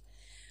idiot,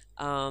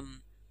 I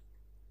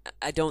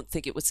don't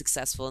think it was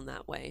successful in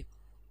that way.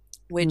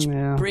 Which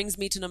Yeah. brings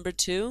me to number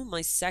 2.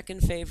 My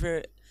second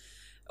favorite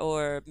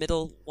or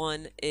middle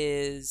one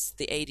is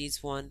the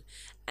 80s one.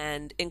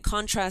 And in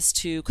contrast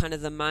to kind of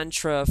the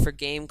mantra for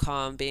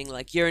Gamecom being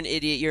like, you're an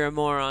idiot, you're a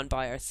moron,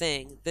 buy our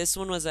thing, this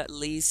one was at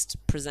least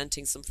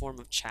presenting some form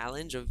of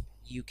challenge of,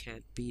 you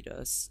can't beat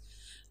us.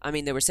 I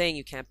mean, they were saying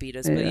you can't beat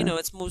us, but Yeah.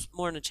 it's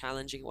more in a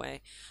challenging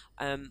way.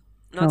 Not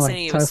Kinda like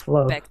saying it was tough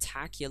love.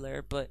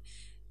 spectacular, but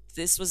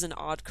this was an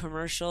odd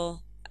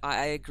commercial.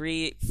 I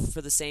agree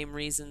for the same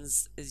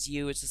reasons as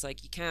you. It's just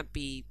like, you can't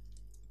be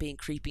being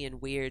creepy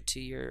and weird to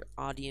your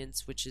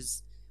audience, which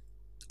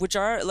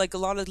are like a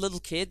lot of little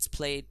kids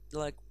played.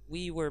 Like,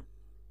 we were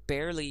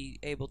barely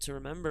able to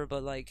remember,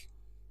 but like,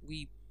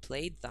 we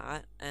played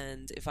that.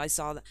 And if I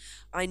saw that,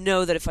 I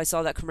know that if I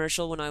saw that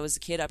commercial when I was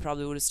a kid, I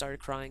probably would have started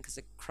crying because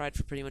I cried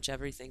for pretty much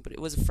everything. But it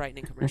was a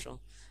frightening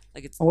commercial.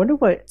 Like, it's I wonder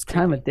what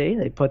time creepy. of day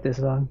they put this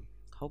on.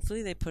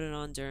 Hopefully they put it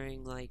on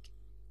during like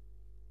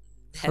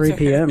 3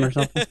 p.m. or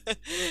something.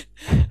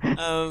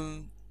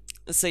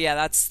 So yeah,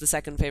 that's the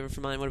second favorite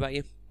for mine. What about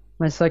you?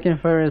 My second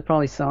favorite is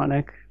probably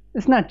Sonic.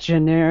 It's not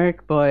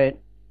generic, but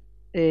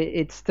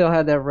it still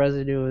had that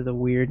residue of the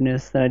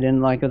weirdness that I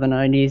didn't like of the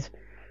 90s.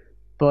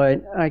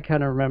 But I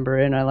kind of remember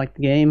it, and I like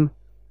the game.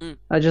 Mm.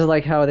 I just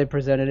like how they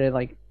presented it,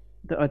 like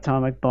the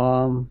atomic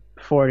bomb,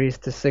 40s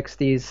to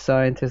 60s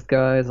scientist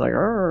guys, like,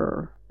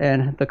 "Arr!"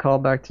 And the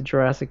callback to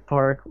Jurassic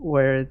Park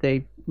where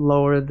they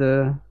lower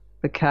the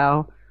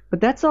cow. But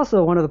that's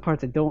also one of the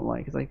parts I don't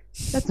like. It's like,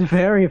 that's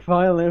very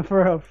violent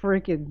for a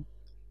freaking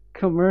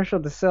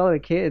commercial to sell to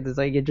kids. It's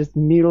like, you just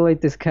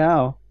mutilate this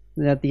cow.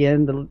 And at the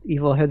end, the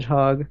evil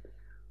hedgehog,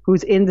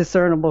 who's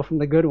indiscernible from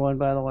the good one,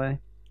 by the way,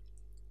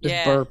 just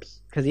Yeah. burps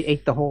because he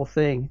ate the whole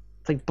thing.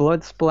 It's like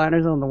blood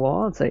splatters on the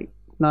wall. It's like,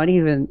 not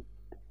even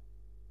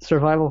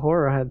survival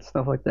horror had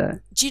stuff like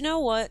that. Do you know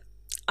what?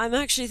 I'm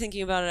actually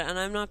thinking about it, and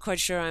I'm not quite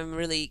sure I'm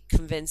really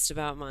convinced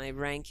about my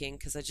ranking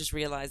because I just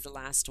realized the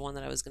last one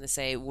that I was going to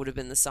say would have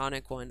been the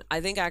Sonic one. I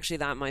think actually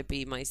that might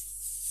be my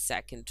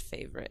second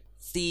favorite.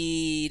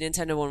 The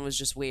Nintendo one was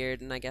just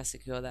weird, and I guess it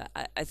could go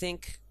that. I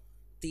think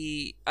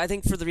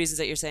for the reasons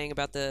that you're saying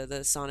about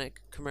the Sonic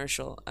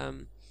commercial, I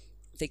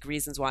think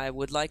reasons why I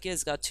would like it is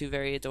it's got 2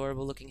 very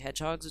adorable looking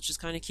hedgehogs, which is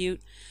kind of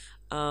cute.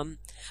 But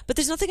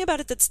there's nothing about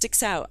it that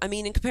sticks out. I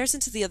mean, in comparison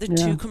to the other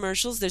Yeah. 2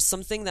 commercials, there's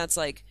something that's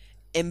like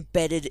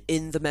embedded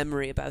in the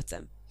memory about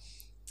them.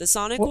 The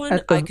Sonic Well, one,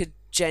 at the- I could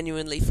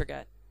genuinely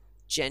forget.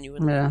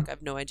 Genuinely, Yeah. like, I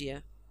have no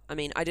idea. I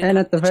mean, I didn't. And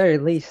have at the very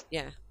chance- least,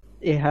 yeah,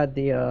 it had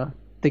the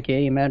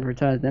game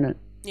advertised in it.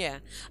 yeah.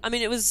 I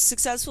mean, it was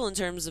successful in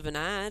terms of an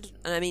ad,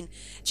 and I mean,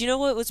 do you know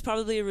what was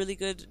probably a really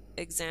good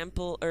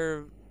example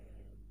or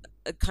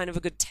a kind of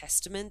a good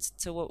testament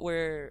to what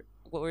we're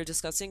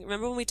discussing?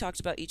 Remember when we talked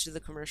about each of the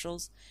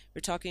commercials? We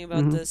were talking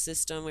about Mhm. the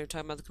system, we were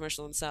talking about the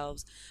commercial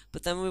themselves,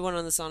 but then when we went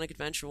on the Sonic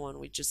Adventure one,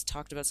 we just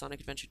talked about Sonic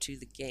Adventure 2,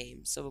 the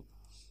game. So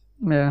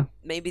Yeah.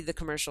 maybe the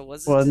commercial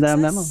was Well, a in that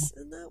success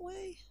in that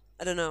way.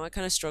 I don't know. I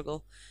kind of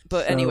struggle.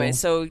 But anyway,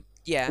 so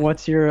yeah.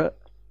 What's your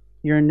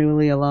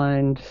newly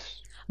aligned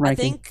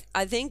ranking?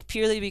 I think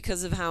purely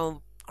because of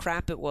how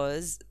crap it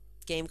was,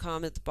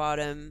 Gamecom at the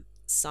bottom,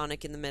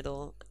 Sonic in the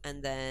middle,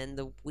 and then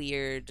the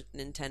weird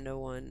Nintendo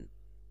one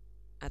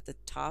at the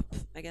top,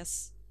 I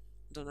guess.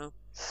 I don't know.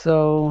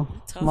 So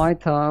Tough. my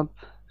top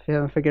if you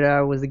haven't figured it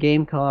out, was the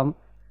Gamecom.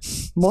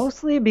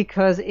 Mostly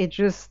because it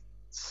just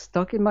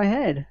stuck in my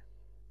head.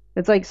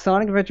 It's like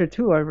Sonic Adventure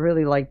 2, I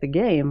really liked the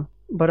game,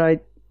 but I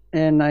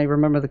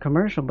remember the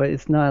commercial, but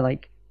it's not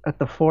like at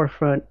the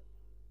forefront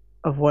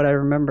of what I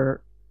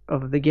remember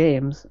of the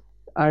games.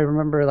 I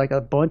remember like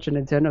a bunch of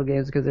Nintendo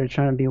games because they're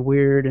trying to be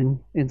weird and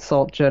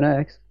insult Gen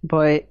X.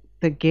 But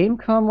the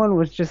Gamecom one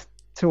was just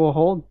to a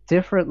whole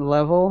different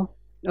level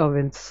of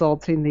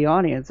insulting the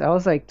audience. I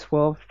was like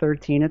 12,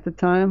 13 at the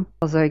time.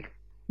 I was like,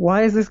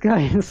 why is this guy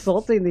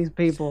insulting these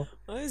people?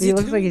 He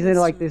looks like he's in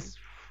like this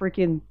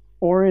freaking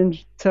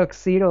orange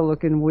tuxedo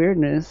looking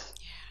weirdness.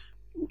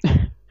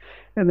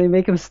 And they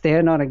make him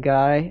stand on a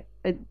guy.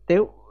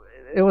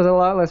 It was a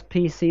lot less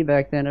PC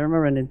back then. I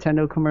remember a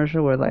Nintendo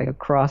commercial where like a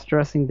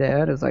cross-dressing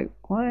dad is like,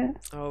 what?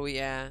 Oh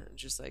yeah,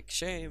 just like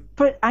shame.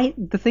 But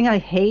the thing I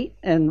hate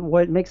and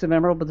what makes it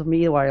memorable to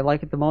me, why I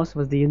like it the most,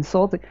 was the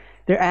insulting.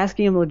 They're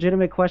asking him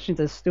legitimate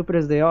questions as stupid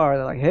as they are.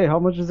 They're like, hey, how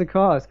much does it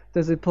cost?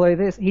 Does it play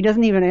this? He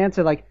doesn't even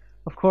answer like,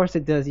 of course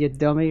it does, you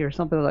dummy, or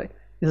something like.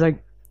 He's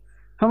like,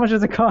 how much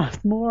does it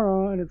cost,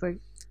 moron? It's like,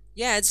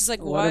 yeah, it's just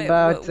like, what why?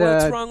 about,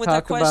 what's wrong with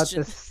that talk about question?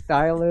 the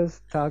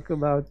stylus? Talk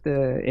about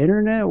the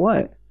internet?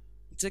 What?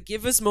 To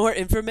give us more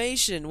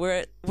information.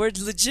 We're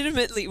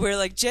legitimately, we're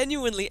like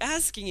genuinely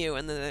asking you,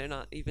 and then they're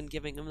not even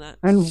giving them that.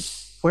 And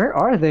where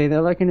are they?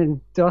 They're like an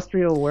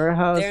industrial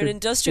warehouse. They're an or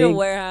industrial big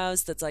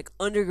warehouse that's like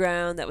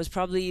underground, that was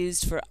probably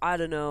used for, I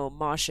don't know,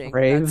 moshing.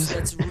 Raves.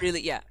 That's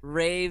really, yeah,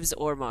 raves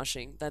or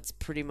moshing. That's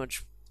pretty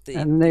much the.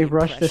 And they the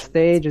rush the impression.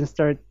 stage and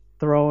start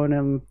throwing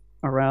him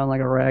around like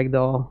a rag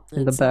doll in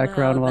And the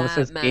background somehow while it that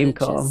says manages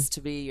Gamecom.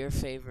 to be your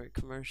favorite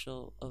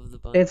commercial of the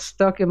bunch. It's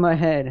stuck in my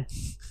head.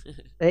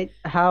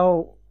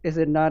 How is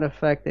it not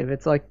effective?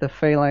 It's like the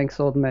Phalanx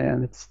old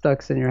man. It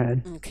stuck in your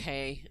head.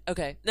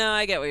 Okay. No,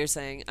 I get what you're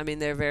saying. I mean,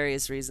 there are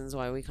various reasons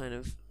why we kind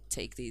of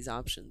take these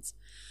options,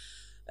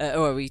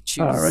 or we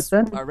choose Alright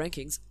then. our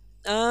rankings.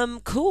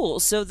 Cool.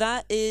 So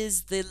that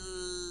is the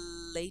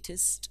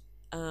latest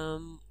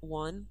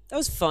one. That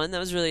was fun. That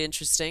was really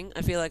interesting.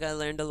 I feel like I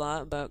learned a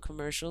lot about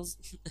commercials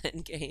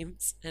and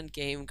games and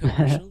game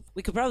commercials.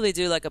 We could probably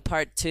do like a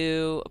part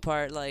 2, a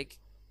part like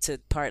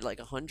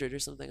 100 or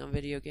something on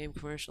video game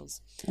commercials.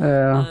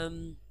 But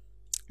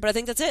I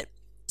think that's it.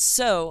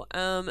 So,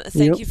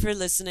 thank you for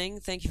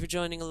listening. Thank you for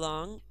joining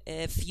along.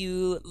 If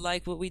you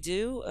like what we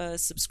do,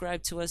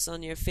 subscribe to us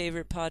on your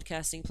favorite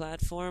podcasting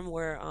platform.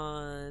 We're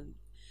on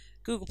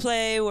Google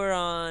Play, we're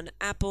on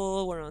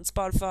Apple, we're on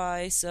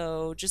Spotify.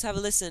 So just have a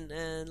listen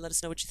and let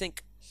us know what you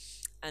think.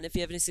 And if you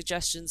have any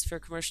suggestions for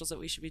commercials that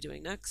we should be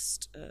doing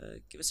next,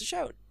 give us a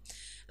shout.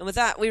 And with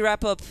that, we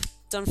wrap up.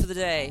 Done for the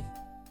day.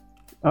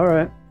 All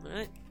right. All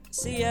right.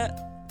 See ya.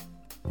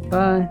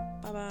 Bye.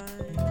 Bye-bye.